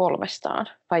Doulan kanssa 3,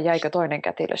 vai jäikö toinen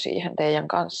kätilö siihen teidän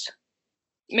kanssa?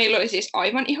 Meillä oli siis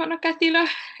aivan ihana kätilö,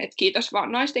 että kiitos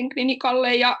vaan naisten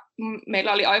klinikalle, ja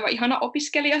meillä oli aivan ihana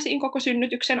opiskelija siinä koko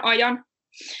synnytyksen ajan.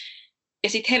 Ja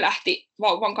sitten he lähti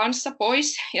vauvan kanssa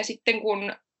pois, ja sitten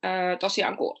kun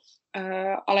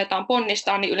aletaan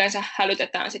ponnistaa, niin yleensä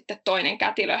hälytetään sitten toinen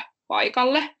kätilö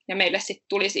paikalle, ja meille sitten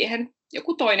tuli siihen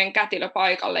joku toinen kätilö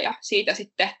paikalle, ja siitä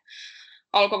sitten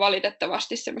alkoi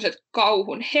valitettavasti semmoiset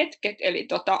kauhun hetket, eli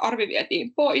Arvi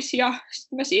vietiin pois, ja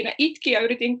sitten mä siinä itkin ja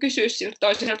yritin kysyä siltä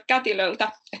toiselta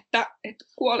kätilöltä, että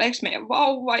kuoleeko meidän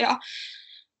vauva, ja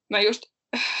mä just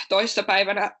toissa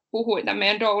päivänä puhuin tämän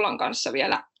meidän Doulan kanssa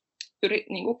vielä,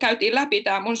 niin käytiin läpi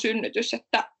tämä mun synnytys,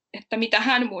 että mitä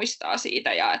hän muistaa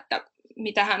siitä, ja että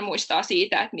mitä hän muistaa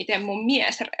siitä, että miten mun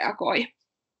mies reagoi.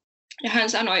 Ja hän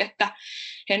sanoi, että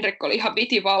Henrik oli ihan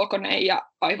vitivalkoinen ja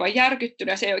aivan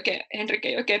järkyttynyt. Henrik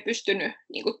ei oikein pystynyt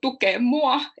tukemaan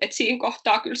mua. Et siinä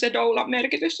kohtaa kyllä se Doulan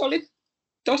merkitys oli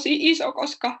tosi iso,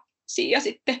 koska Siia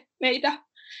sitten meitä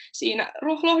siinä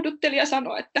lohdutteli ja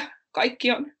sanoi, että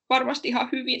kaikki on varmasti ihan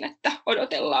hyvin, että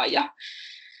odotellaan.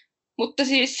 Mutta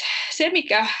siis se,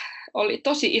 mikä oli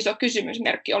tosi iso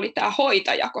kysymysmerkki, oli tämä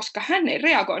hoitaja, koska hän ei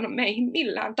reagoinut meihin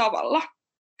millään tavalla.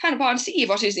 Hän vaan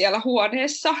siivosi siellä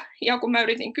huoneessa, ja kun mä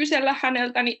yritin kysellä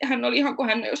häneltä, niin hän oli ihan kuin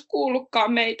hän ei olisi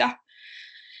kuullutkaan meitä.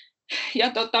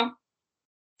 Ja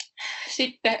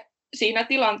sitten siinä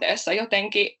tilanteessa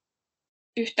jotenkin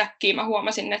yhtäkkiä mä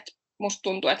huomasin, että musta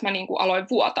tuntui, että mä aloin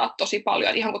vuotaa tosi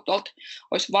paljon, ihan kuin tuolta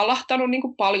olisi valahtanut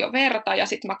paljon verta, ja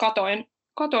sitten mä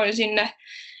katoin sinne,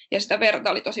 ja sitä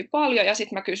verta oli tosi paljon, ja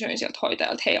sitten mä kysyin sieltä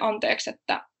hoitajalta, hei anteeksi,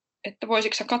 että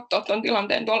voisitko sä katsoa tuon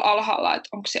tilanteen tuolla alhaalla, että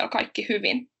onko siellä kaikki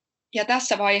hyvin. Ja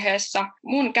tässä vaiheessa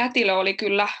mun kätilö oli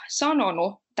kyllä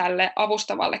sanonut tälle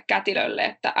avustavalle kätilölle,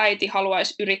 että äiti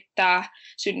haluaisi yrittää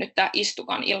synnyttää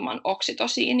istukan ilman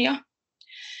oksitosiinia.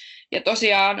 Ja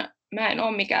tosiaan mä en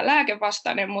ole mikään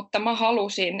lääkevastainen, mutta mä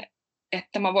halusin,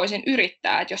 että mä voisin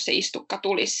yrittää, että jos se istukka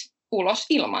tulisi ulos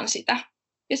ilman sitä.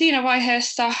 Ja siinä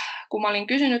vaiheessa, kun mä olin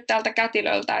kysynyt tältä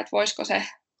kätilöltä, että voisiko se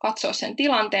katsoa sen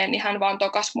tilanteen, niin hän vaan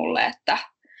tokas mulle,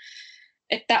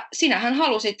 että sinähän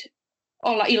halusit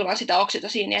olla ilman sitä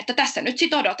oksitosiinia, että tässä nyt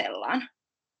sit odotellaan.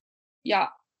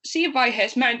 Ja siinä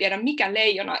vaiheessa mä en tiedä, mikä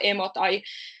leijona emo tai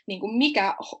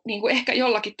mikä ehkä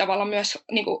jollakin tavalla myös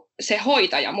se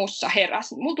hoitaja mussa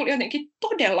heräsi. Mulla tuli jotenkin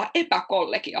todella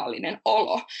epäkollegiaalinen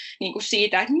olo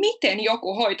siitä, että miten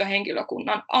joku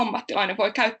hoitohenkilökunnan ammattilainen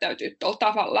voi käyttäytyä tuolla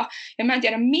tavalla. Ja mä en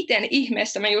tiedä, miten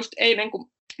ihmeessä me just eilen,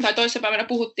 tai toissapäivänä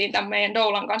puhuttiin tämän meidän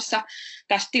doulan kanssa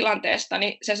tästä tilanteesta,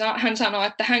 niin hän sanoi,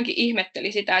 että hänkin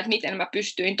ihmetteli sitä, että miten mä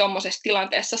pystyin tuommoisessa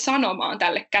tilanteessa sanomaan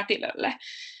tälle kätilölle.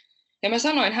 Ja mä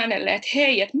sanoin hänelle, että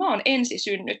hei, että mä oon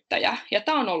ensisynnyttäjä ja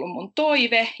tää on ollut mun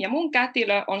toive ja mun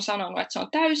kätilö on sanonut, että se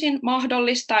on täysin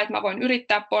mahdollista, että mä voin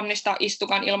yrittää ponnistaa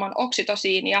istukan ilman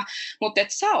oksitosiinia, mutta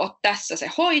että sä oot tässä se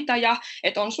hoitaja,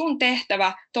 että on sun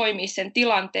tehtävä toimia sen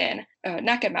tilanteen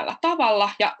näkemällä tavalla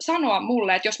ja sanoa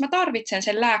mulle, että jos mä tarvitsen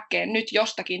sen lääkkeen nyt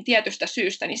jostakin tietystä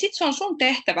syystä, niin sit se on sun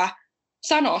tehtävä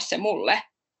sanoa se mulle,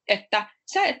 että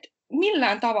sä et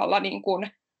millään tavalla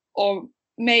ole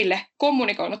meille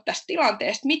kommunikoinut tästä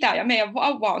tilanteesta mitä, ja meidän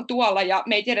vauva on tuolla, ja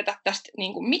me ei tiedetä tästä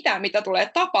mitään, mitä tulee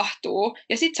tapahtuu,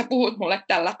 ja sit sä puhut mulle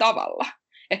tällä tavalla.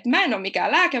 Että mä en ole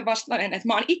mikään lääkevastainen, että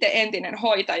mä oon itse entinen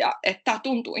hoitaja, että tää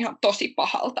tuntuu ihan tosi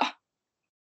pahalta.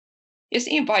 Ja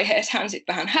siinä vaiheessa hän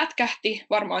sitten vähän hätkähti,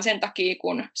 varmaan sen takia,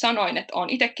 kun sanoin, että oon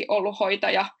itsekin ollut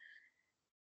hoitaja,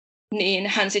 niin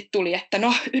hän sitten tuli, että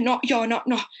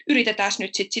yritetään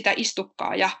nyt sit sitä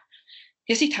istukkaa, ja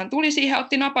sitten hän tuli siihen,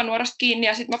 otti napanuorasta kiinni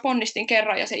ja sitten mä ponnistin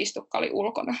kerran ja se istukka oli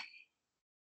ulkona.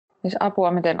 Siis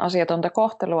apua, miten asiatonta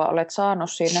kohtelua olet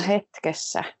saanut siinä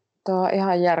hetkessä. Tuo on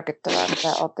ihan järkyttävää, mitä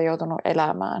olette joutunut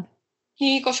elämään.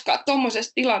 Niin, koska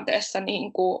tuommoisessa tilanteessa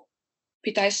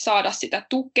pitäisi saada sitä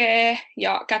tukea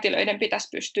ja kätilöiden pitäisi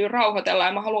pystyä rauhoitella.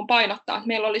 Ja mä haluan painottaa, että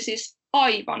meillä oli siis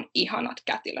aivan ihanat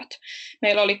kätilöt.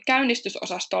 Meillä oli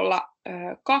käynnistysosastolla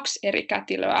 2 eri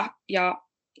kätilöä ja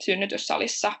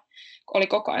synnytyssalissa oli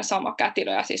koko ajan sama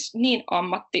kätilö ja siis niin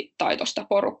ammattitaitoista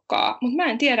porukkaa. Mutta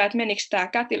mä en tiedä, että menikö tämä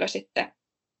kätilö sitten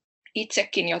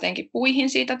itsekin jotenkin puihin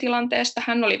siitä tilanteesta.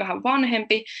 Hän oli vähän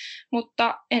vanhempi,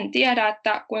 mutta en tiedä,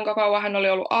 että kuinka kauan hän oli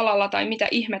ollut alalla tai mitä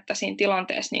ihmettä siinä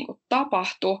tilanteessa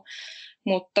tapahtui.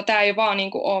 Mutta tämä ei vaan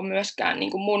ole myöskään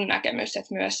mun näkemys,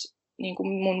 että myös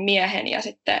mun miehen ja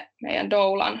sitten meidän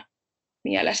doulan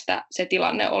mielestä se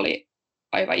tilanne oli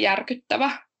aivan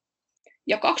järkyttävä.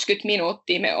 Ja 20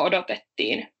 minuuttia me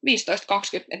odotettiin, 15-20,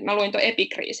 että mä luin tuon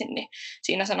epikriisin, niin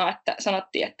siinä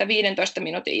sanottiin, että 15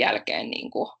 minuutin jälkeen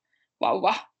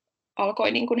vauva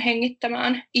alkoi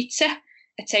hengittämään itse,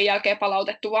 että sen jälkeen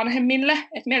palautettu vanhemmille,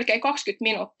 että melkein 20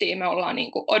 minuuttia me ollaan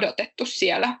odotettu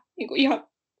siellä ihan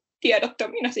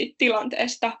tiedottomina siitä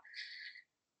tilanteesta.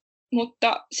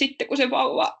 Mutta sitten kun se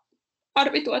vauva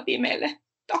arvi tuotiin meille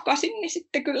takaisin, niin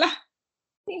sitten kyllä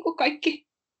kaikki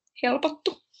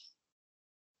helpottui.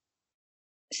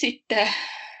 Sitten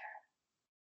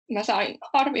mä sain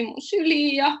Arvi mun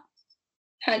syliin ja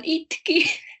hän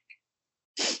itki.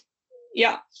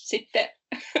 Ja sitten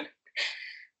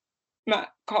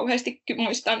mä kauheasti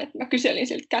muistan, että mä kyselin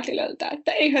siltä kätilöltä,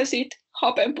 että eihän siitä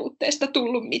hapenpuutteesta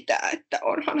tullut mitään, että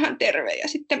onhan hän terve. Ja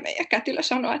sitten meidän kätilö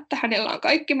sanoi, että hänellä on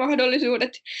kaikki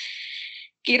mahdollisuudet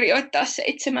kirjoittaa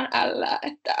 7 L:ää,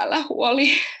 että älä huoli.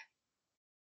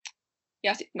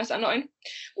 Ja sitten mä sanoin,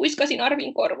 uiskasin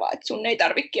Arvin korvaa, että sun ei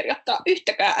tarvitse kirjoittaa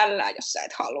yhtäkään L:ää, jos sä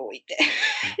et halua itse.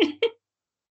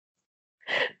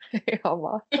 Ihan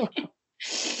mahtavaa.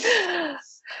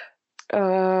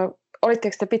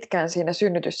 Olitteko te pitkään siinä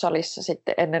synnytyssalissa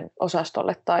sitten ennen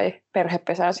osastolle tai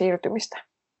perhepesään siirtymistä?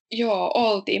 Joo,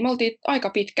 oltiin. Me oltiin aika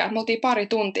pitkään. Me oltiin pari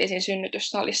tuntia siinä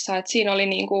synnytyssalissa. Et siinä oli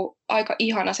aika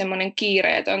ihana semmoinen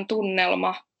kiireetön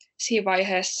tunnelma. Siinä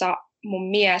vaiheessa mun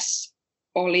mies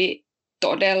oli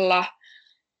todella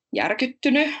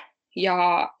järkyttynyt.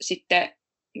 Ja sitten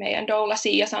meidän doula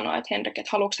Siia sanoi, että Henrik, että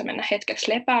haluatko sä mennä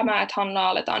hetkeksi lepäämään, että Hanna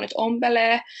aletaan nyt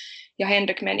ompelee. Ja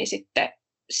Henrik meni sitten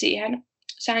siihen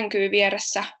sänkyyn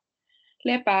vieressä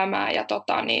lepäämään. Ja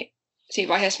siinä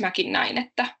vaiheessa mäkin näin,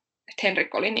 että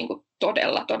Henrik oli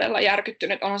todella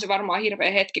järkyttynyt. Onhan se varmaan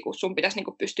hirveä hetki, kun sun pitäisi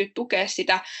pystyä tukemaan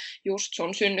sitä just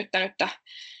sun synnyttänyttä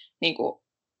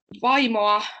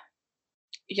vaimoa.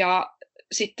 Ja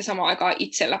sitten samaan aikaan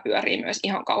itsellä pyörii myös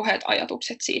ihan kauheat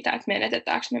ajatukset siitä, että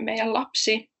menetetäänkö me meidän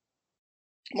lapsi.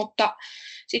 Mutta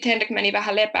sitten Henrik meni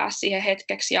vähän lepää siihen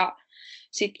hetkeksi ja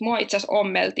sitten mua itse asiassa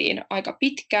ommeltiin aika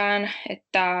pitkään,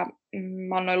 että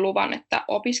mä annoin luvan, että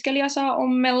opiskelija saa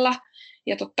ommella.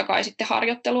 Ja totta kai sitten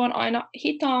harjoittelu on aina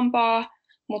hitaampaa,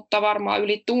 mutta varmaan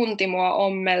yli tunti mua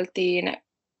ommeltiin.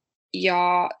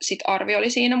 Ja sitten Arvi oli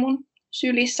siinä mun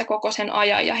sylissä koko sen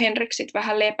ajan ja Henrik sitten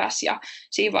vähän lepäsi. Ja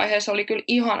siinä vaiheessa oli kyllä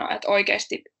ihanaa, että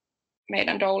oikeasti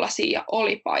meidän doula Siia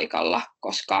oli paikalla,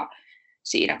 koska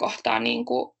siinä kohtaa niin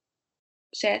kuin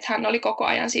se, että hän oli koko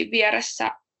ajan siinä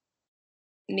vieressä,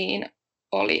 niin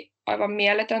oli aivan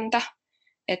mieletöntä.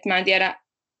 Että mä en tiedä,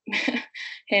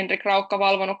 Henrik Raukka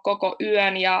valvonut koko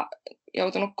yön ja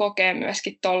joutunut kokemaan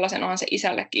myöskin tollasen, onhan se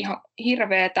isällekin ihan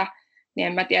hirveetä, niin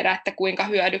en mä tiedä, että kuinka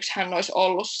hyödyksi hän olisi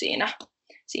ollut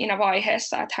siinä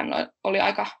vaiheessa, että hän oli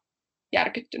aika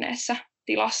järkyttyneessä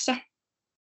tilassa.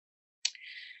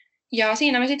 Ja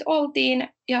siinä me sitten oltiin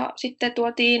ja sitten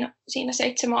tuotiin siinä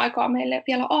 7 aikaa meille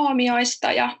vielä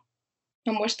aamiaista ja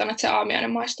mä muistan, että se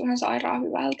aamiainen maistui ihan sairaan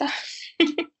hyvältä.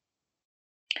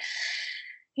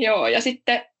 Joo, ja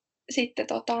sitten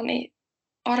niin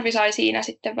Arvi sai siinä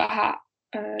sitten vähän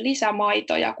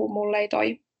lisämaitoja, kun mulle ei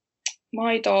toi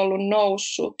maito ollut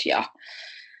noussut ja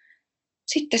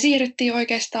sitten siirryttiin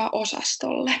oikeastaan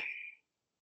osastolle.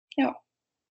 Joo.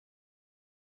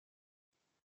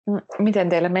 Miten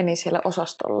teillä meni siellä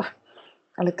osastolla?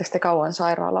 Olitteko te kauan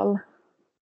sairaalalla?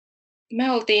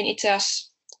 Me oltiin itse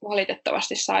asiassa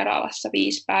valitettavasti sairaalassa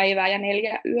 5 päivää ja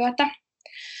 4 yötä.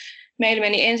 Meillä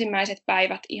meni ensimmäiset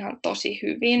päivät ihan tosi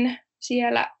hyvin.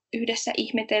 Siellä yhdessä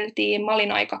ihmeteltiin. Mä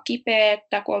olin aika kipeä,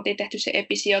 että kun oltiin tehty se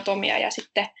episiotomia ja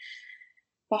sitten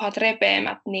pahat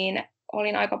repeämät, niin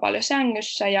olin aika paljon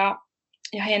sängyssä ja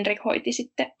Henrik hoiti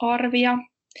sitten Arvia.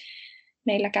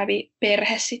 Meillä kävi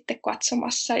perhe sitten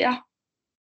katsomassa ja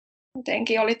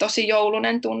jotenkin oli tosi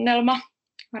joulunen tunnelma.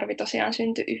 Arvi tosiaan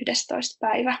syntyi 11.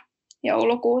 päivä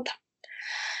joulukuuta.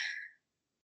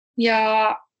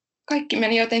 Ja kaikki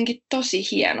meni jotenkin tosi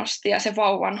hienosti ja se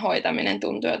vauvan hoitaminen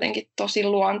tuntui jotenkin tosi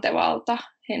luontevalta.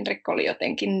 Henrik oli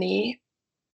jotenkin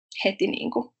heti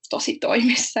tosi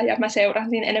toimissa ja mä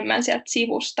seurasin enemmän sieltä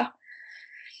sivusta.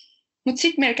 Mutta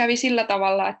sitten meillä kävi sillä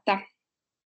tavalla, että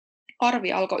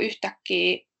Arvi alkoi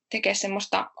yhtäkkiä tekemään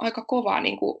semmoista aika kovaa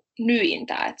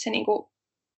nyintää, että se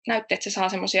näytti, että se saa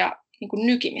semmoisia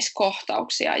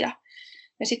nykimiskohtauksia ja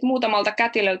sitten muutamalta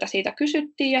kätilöltä siitä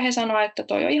kysyttiin ja he sanoivat, että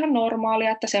toi on ihan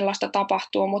normaalia, että sellaista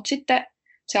tapahtuu, mutta sitten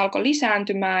se alkoi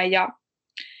lisääntymään ja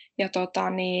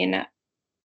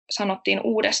sanottiin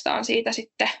uudestaan siitä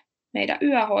sitten meidän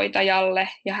yöhoitajalle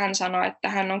ja hän sanoi, että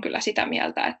hän on kyllä sitä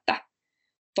mieltä, että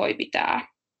toi pitää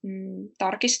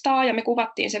tarkistaa ja me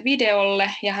kuvattiin se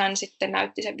videolle ja hän sitten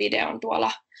näytti sen videon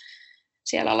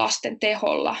siellä lasten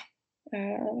teholla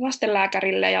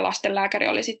lastenlääkärille ja lastenlääkäri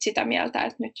oli sitten sitä mieltä,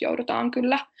 että nyt joudutaan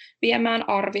kyllä viemään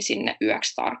Arvi sinne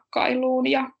yöksi tarkkailuun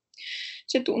ja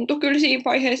se tuntui kyllä siinä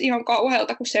vaiheessa ihan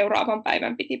kauhealta, kun seuraavan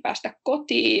päivän piti päästä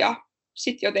kotiin ja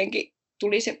sitten jotenkin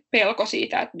tuli se pelko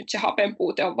siitä, että nyt se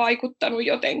hapenpuute on vaikuttanut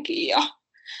jotenkin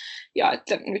ja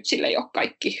että nyt sille ei ole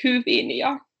kaikki hyvin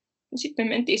ja sitten me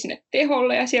mentiin sinne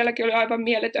teholle ja sielläkin oli aivan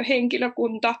mieletön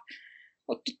henkilökunta,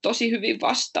 otti tosi hyvin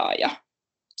vastaan ja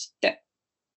sitten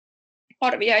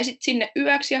Arvi jäi sitten sinne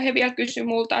yöksi ja he vielä kysyi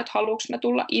multa, että haluanko mä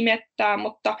tulla imettää,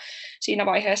 mutta siinä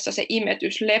vaiheessa se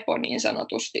imetyslepo niin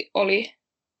sanotusti oli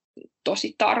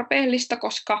tosi tarpeellista,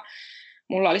 koska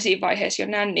mulla oli siinä vaiheessa jo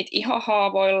nännit ihan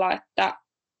haavoilla,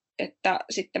 että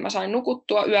sitten mä sain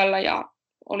nukuttua yöllä ja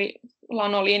oli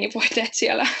lanoliinivoiteet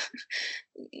siellä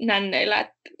nänneillä,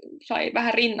 että sai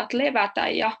vähän rinnat levätä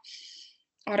ja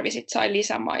Arvi sitten sai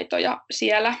lisämaitoja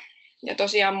siellä. Ja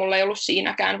tosiaan mulla ei ollut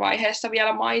siinäkään vaiheessa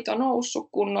vielä maito noussut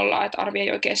kunnolla, että Arvi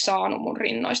ei oikein saanut mun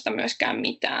rinnoista myöskään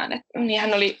mitään. Niin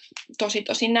hän oli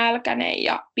tosi nälkäinen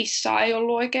ja pissaa ei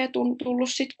ollut oikein tullut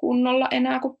sit kunnolla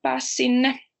enää, kun pääsi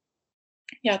sinne.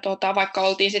 Ja vaikka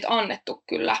oltiin sitten annettu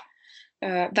kyllä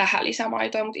vähän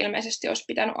lisämaitoja, mutta ilmeisesti olisi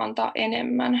pitänyt antaa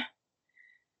enemmän.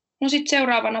 No sitten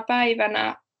seuraavana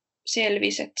päivänä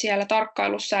selvisi, että siellä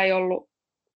tarkkailussa ei ollut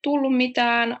tullut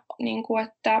mitään, niin kuin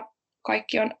että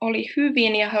kaikki oli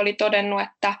hyvin ja he oli todennut,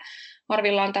 että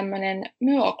Arvilla on tämmöinen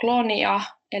myoklonia,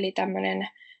 eli tämmöinen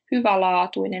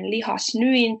hyvälaatuinen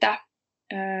lihasnyintä.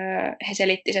 He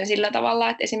selitti sen sillä tavalla,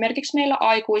 että esimerkiksi meillä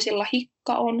aikuisilla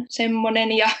hikka on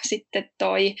semmoinen ja sitten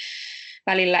toi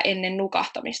välillä ennen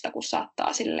nukahtamista, kun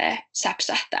saattaa silleen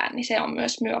säpsähtää, niin se on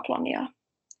myös myokloniaa.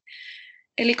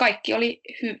 Eli kaikki oli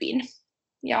hyvin.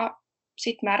 Ja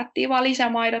sitten määrättiin vaan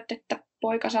lisämaidot, että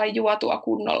poika sai juotua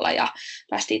kunnolla ja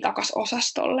päästiin takaisin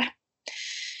osastolle.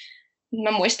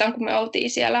 Mä muistan, kun me oltiin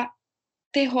siellä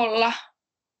teholla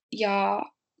ja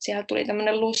siellä tuli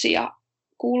tämmöinen Lucia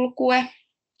kulkue.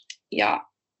 Ja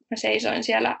mä seisoin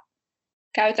siellä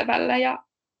käytävällä ja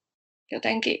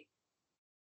jotenkin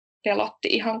pelotti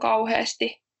ihan kauheasti.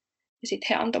 Ja sitten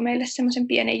he antoi meille semmoisen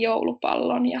pienen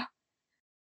joulupallon ja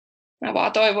mä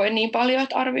vaan toivoin niin paljon,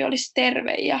 että Arvi olisi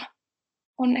terve ja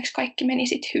onneksi kaikki meni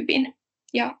sitten hyvin.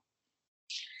 Ja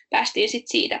päästiin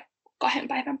sitten siitä 2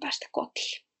 päivän päästä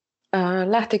kotiin.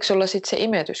 Lähtikö sulla sitten se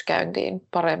imetys käyntiin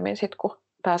paremmin, sit, kun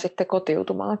pääsitte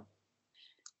kotiutumaan?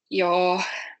 Joo,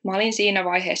 mä olin siinä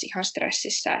vaiheessa ihan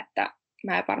stressissä, että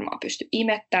mä en varmaan pysty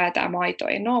imettämään, tämä maito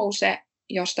ei nouse,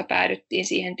 josta päädyttiin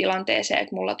siihen tilanteeseen,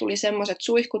 että mulla tuli semmoiset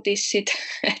suihkutissit,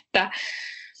 että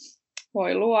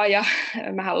voi luoja.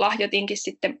 Mähän lahjoitinkin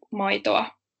sitten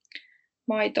maitoa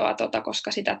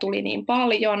koska sitä tuli niin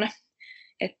paljon,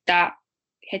 että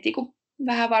heti kun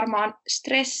vähän varmaan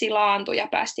stressi laantui ja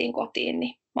päästiin kotiin,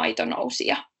 niin maito nousi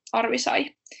ja Arvi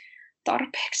sai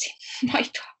tarpeeksi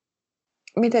maitoa.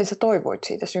 Miten sä toivoit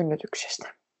siitä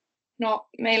synnytyksestä? No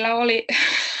meillä oli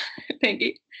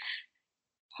jotenkin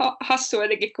hassua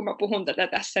jotenkin, kun mä puhun tätä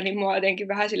tässä, niin mua jotenkin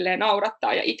vähän silleen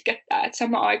naurattaa ja itkettää, että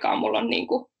samaan aikaan mulla on niin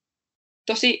kuin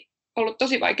ollut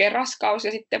tosi vaikea raskaus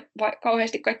ja sitten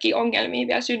kauheasti kaikkia ongelmia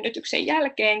vielä synnytyksen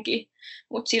jälkeenkin,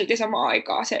 mutta silti samaan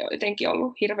aikaan se on jotenkin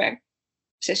ollut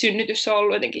se synnytys on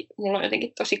ollut jotenkin, mulla on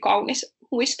jotenkin tosi kaunis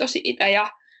muisto siitä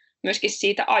ja myöskin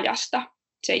siitä ajasta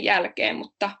sen jälkeen,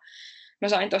 mutta mä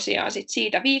sain tosiaan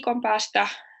siitä viikon päästä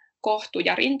kohtu-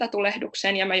 ja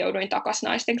rintatulehduksen ja mä jouduin takaisin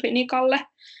naisten klinikalle,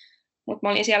 mutta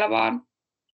mä olin siellä vaan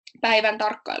päivän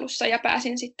tarkkailussa ja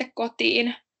pääsin sitten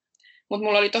kotiin. Mutta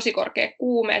mulla oli tosi korkea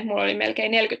kuume, että mulla oli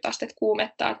melkein 40 astetta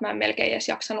kuumetta, että mä en melkein edes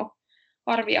jaksanut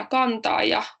Arvia kantaa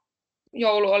ja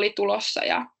joulu oli tulossa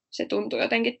ja se tuntui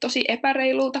jotenkin tosi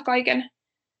epäreilulta kaiken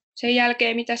sen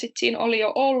jälkeen, mitä sitten siinä oli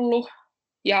jo ollut.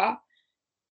 Ja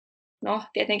no,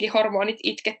 tietenkin hormonit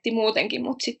itketti muutenkin,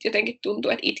 mutta sitten jotenkin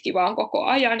tuntui, että itki vaan koko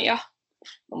ajan. Ja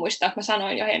mä muistan, että mä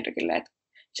sanoin jo Henrikille, että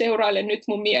seuraile nyt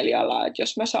mun mielialaa, että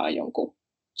jos mä saan jonkun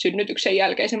synnytyksen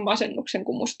jälkeisen masennuksen,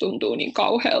 kun musta tuntuu niin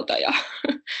kauhealta.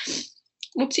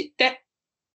 Mutta sitten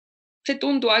se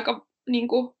tuntui aika niin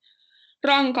kuin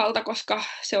rankalta, koska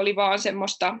se oli vaan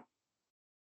semmoista,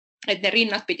 että ne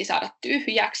rinnat piti saada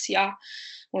tyhjäksi ja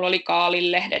mulla oli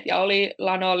kaalinlehdet ja oli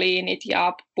lanoliinit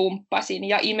ja pumppasin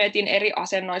ja imetin eri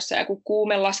asennoissa ja kun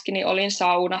kuume laski, niin olin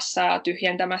saunassa ja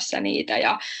tyhjentämässä niitä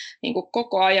ja niin kuin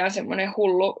koko ajan semmoinen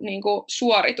hullu niin kuin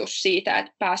suoritus siitä,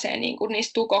 että pääsee niin kuin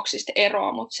niistä tukoksista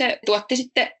eroon, mutta se tuotti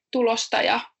sitten tulosta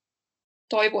ja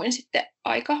toivuin sitten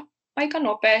aika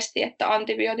nopeasti, että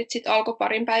antibiootit sitten alkoi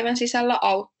 2 päivän sisällä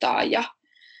auttaa ja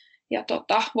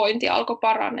vointi alkoi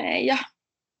paranee ja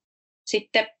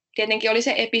sitten tietenkin oli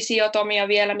se episiotomia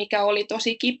vielä, mikä oli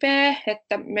tosi kipeä,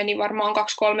 että meni varmaan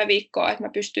 2-3 viikkoa, että mä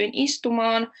pystyin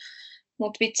istumaan,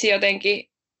 mutta vitsi jotenkin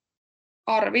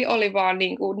Arvi oli vaan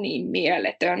niin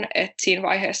mieletön, että siinä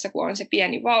vaiheessa, kun on se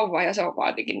pieni vauva ja se on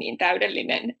vaan niin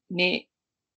täydellinen, niin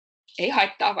ei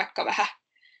haittaa, vaikka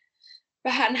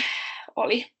vähän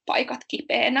oli paikat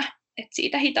kipeänä, että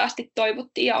siitä hitaasti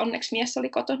toivuttiin ja onneksi mies oli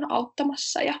kotona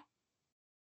auttamassa ja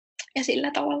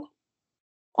sillä tavalla.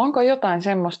 Onko jotain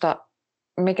semmoista,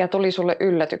 mikä tuli sulle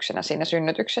yllätyksenä siinä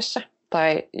synnytyksessä?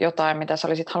 Tai jotain, mitä sä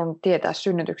olisit halunnut tietää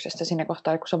synnytyksestä siinä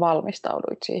kohtaa, kun sä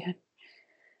valmistauduit siihen?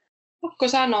 Pakko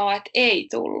sanoa, että ei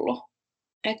tullut.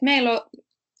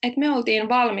 Me oltiin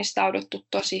valmistauduttu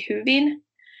tosi hyvin.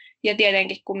 Ja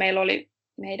tietenkin, kun meillä oli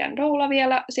meidän doula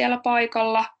vielä siellä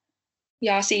paikalla,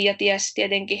 ja Siia tiesi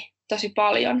tietenkin tosi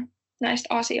paljon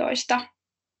näistä asioista.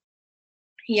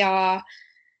 Ja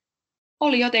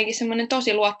oli jotenkin semmoinen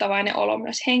tosi luottavainen olo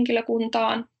myös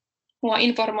henkilökuntaan. Mua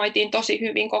informoitiin tosi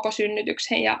hyvin koko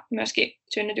synnytyksen ja myöskin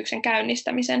synnytyksen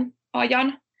käynnistämisen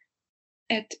ajan.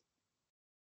 Et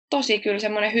tosi kyllä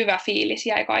semmoinen hyvä fiilis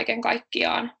jäi kaiken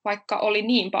kaikkiaan, vaikka oli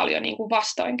niin paljon niin kuin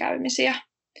vastoinkäymisiä.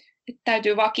 Et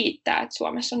täytyy vaan kiittää, että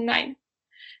Suomessa on näin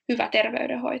hyvä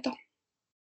terveydenhoito.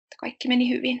 Kaikki meni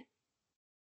hyvin.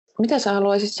 Mitä sä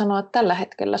haluaisit sanoa tällä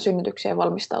hetkellä synnytykseen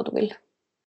valmistautuville?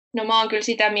 No mä oon kyllä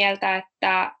sitä mieltä,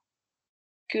 että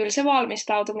kyllä se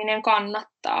valmistautuminen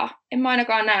kannattaa. En mä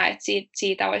ainakaan näe, että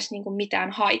siitä olisi niin kuin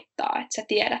mitään haittaa, että sä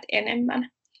tiedät enemmän.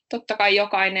 Totta kai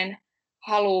jokainen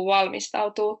haluaa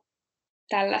valmistautua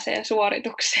tällaiseen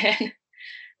suoritukseen,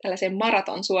 tällaiseen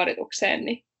maratonsuoritukseen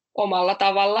niin omalla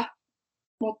tavalla.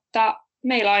 Mutta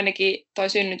meillä ainakin toi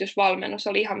synnytysvalmennus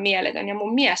oli ihan mieletön ja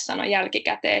mun mies sanoi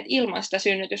jälkikäteen, että ilman sitä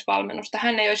synnytysvalmennusta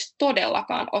hän ei olisi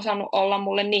todellakaan osannut olla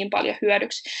mulle niin paljon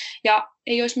hyödyksi ja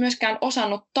ei olisi myöskään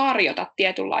osannut tarjota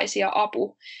tietynlaisia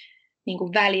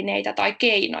välineitä tai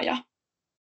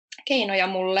keinoja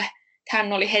mulle.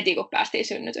 hän oli heti, kun päästiin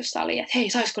synnytyssaliin, että hei,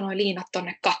 saisiko noi liinat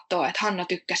tonne kattoon, että Hanna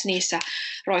tykkäsi niissä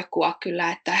roikkua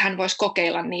kyllä, että hän voisi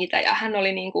kokeilla niitä, ja hän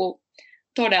oli niin kuin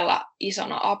todella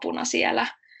isona apuna siellä.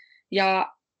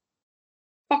 Ja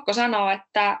pakko sanoa,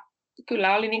 että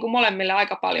kyllä oli niin kuin molemmille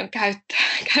aika paljon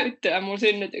käyttöä mun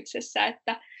synnytyksessä,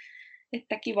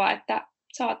 että kiva, että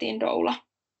saatiin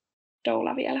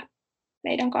doula vielä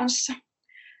meidän kanssa.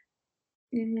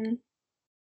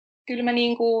 Kyllä mä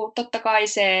niin kuin, totta kai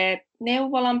se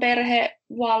neuvolan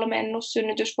perhevalmennus,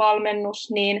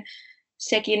 synnytysvalmennus, niin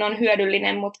sekin on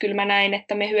hyödyllinen, mutta kyllä mä näin,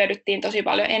 että me hyödyttiin tosi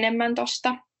paljon enemmän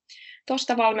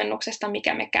tosta valmennuksesta,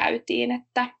 mikä me käytiin,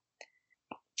 että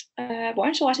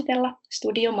voin suositella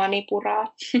Studio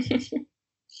Manipuraa.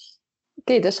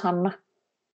 Kiitos Hanna.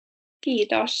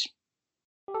 Kiitos.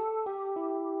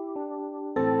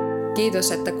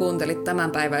 Kiitos, että kuuntelit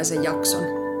tämänpäiväisen jakson.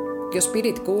 Jos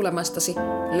pidit kuulemastasi,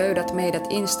 löydät meidät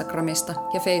Instagramista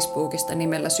ja Facebookista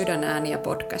nimellä Sydänääniä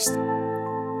podcast.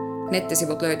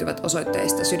 Nettisivut löytyvät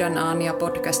osoitteesta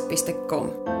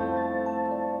sydänaaniapodcast.com.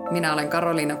 Minä olen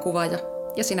Karoliina Kuvaja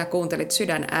ja sinä kuuntelit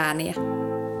Sydänääniä.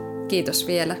 Kiitos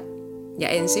vielä ja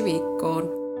ensi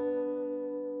viikkoon.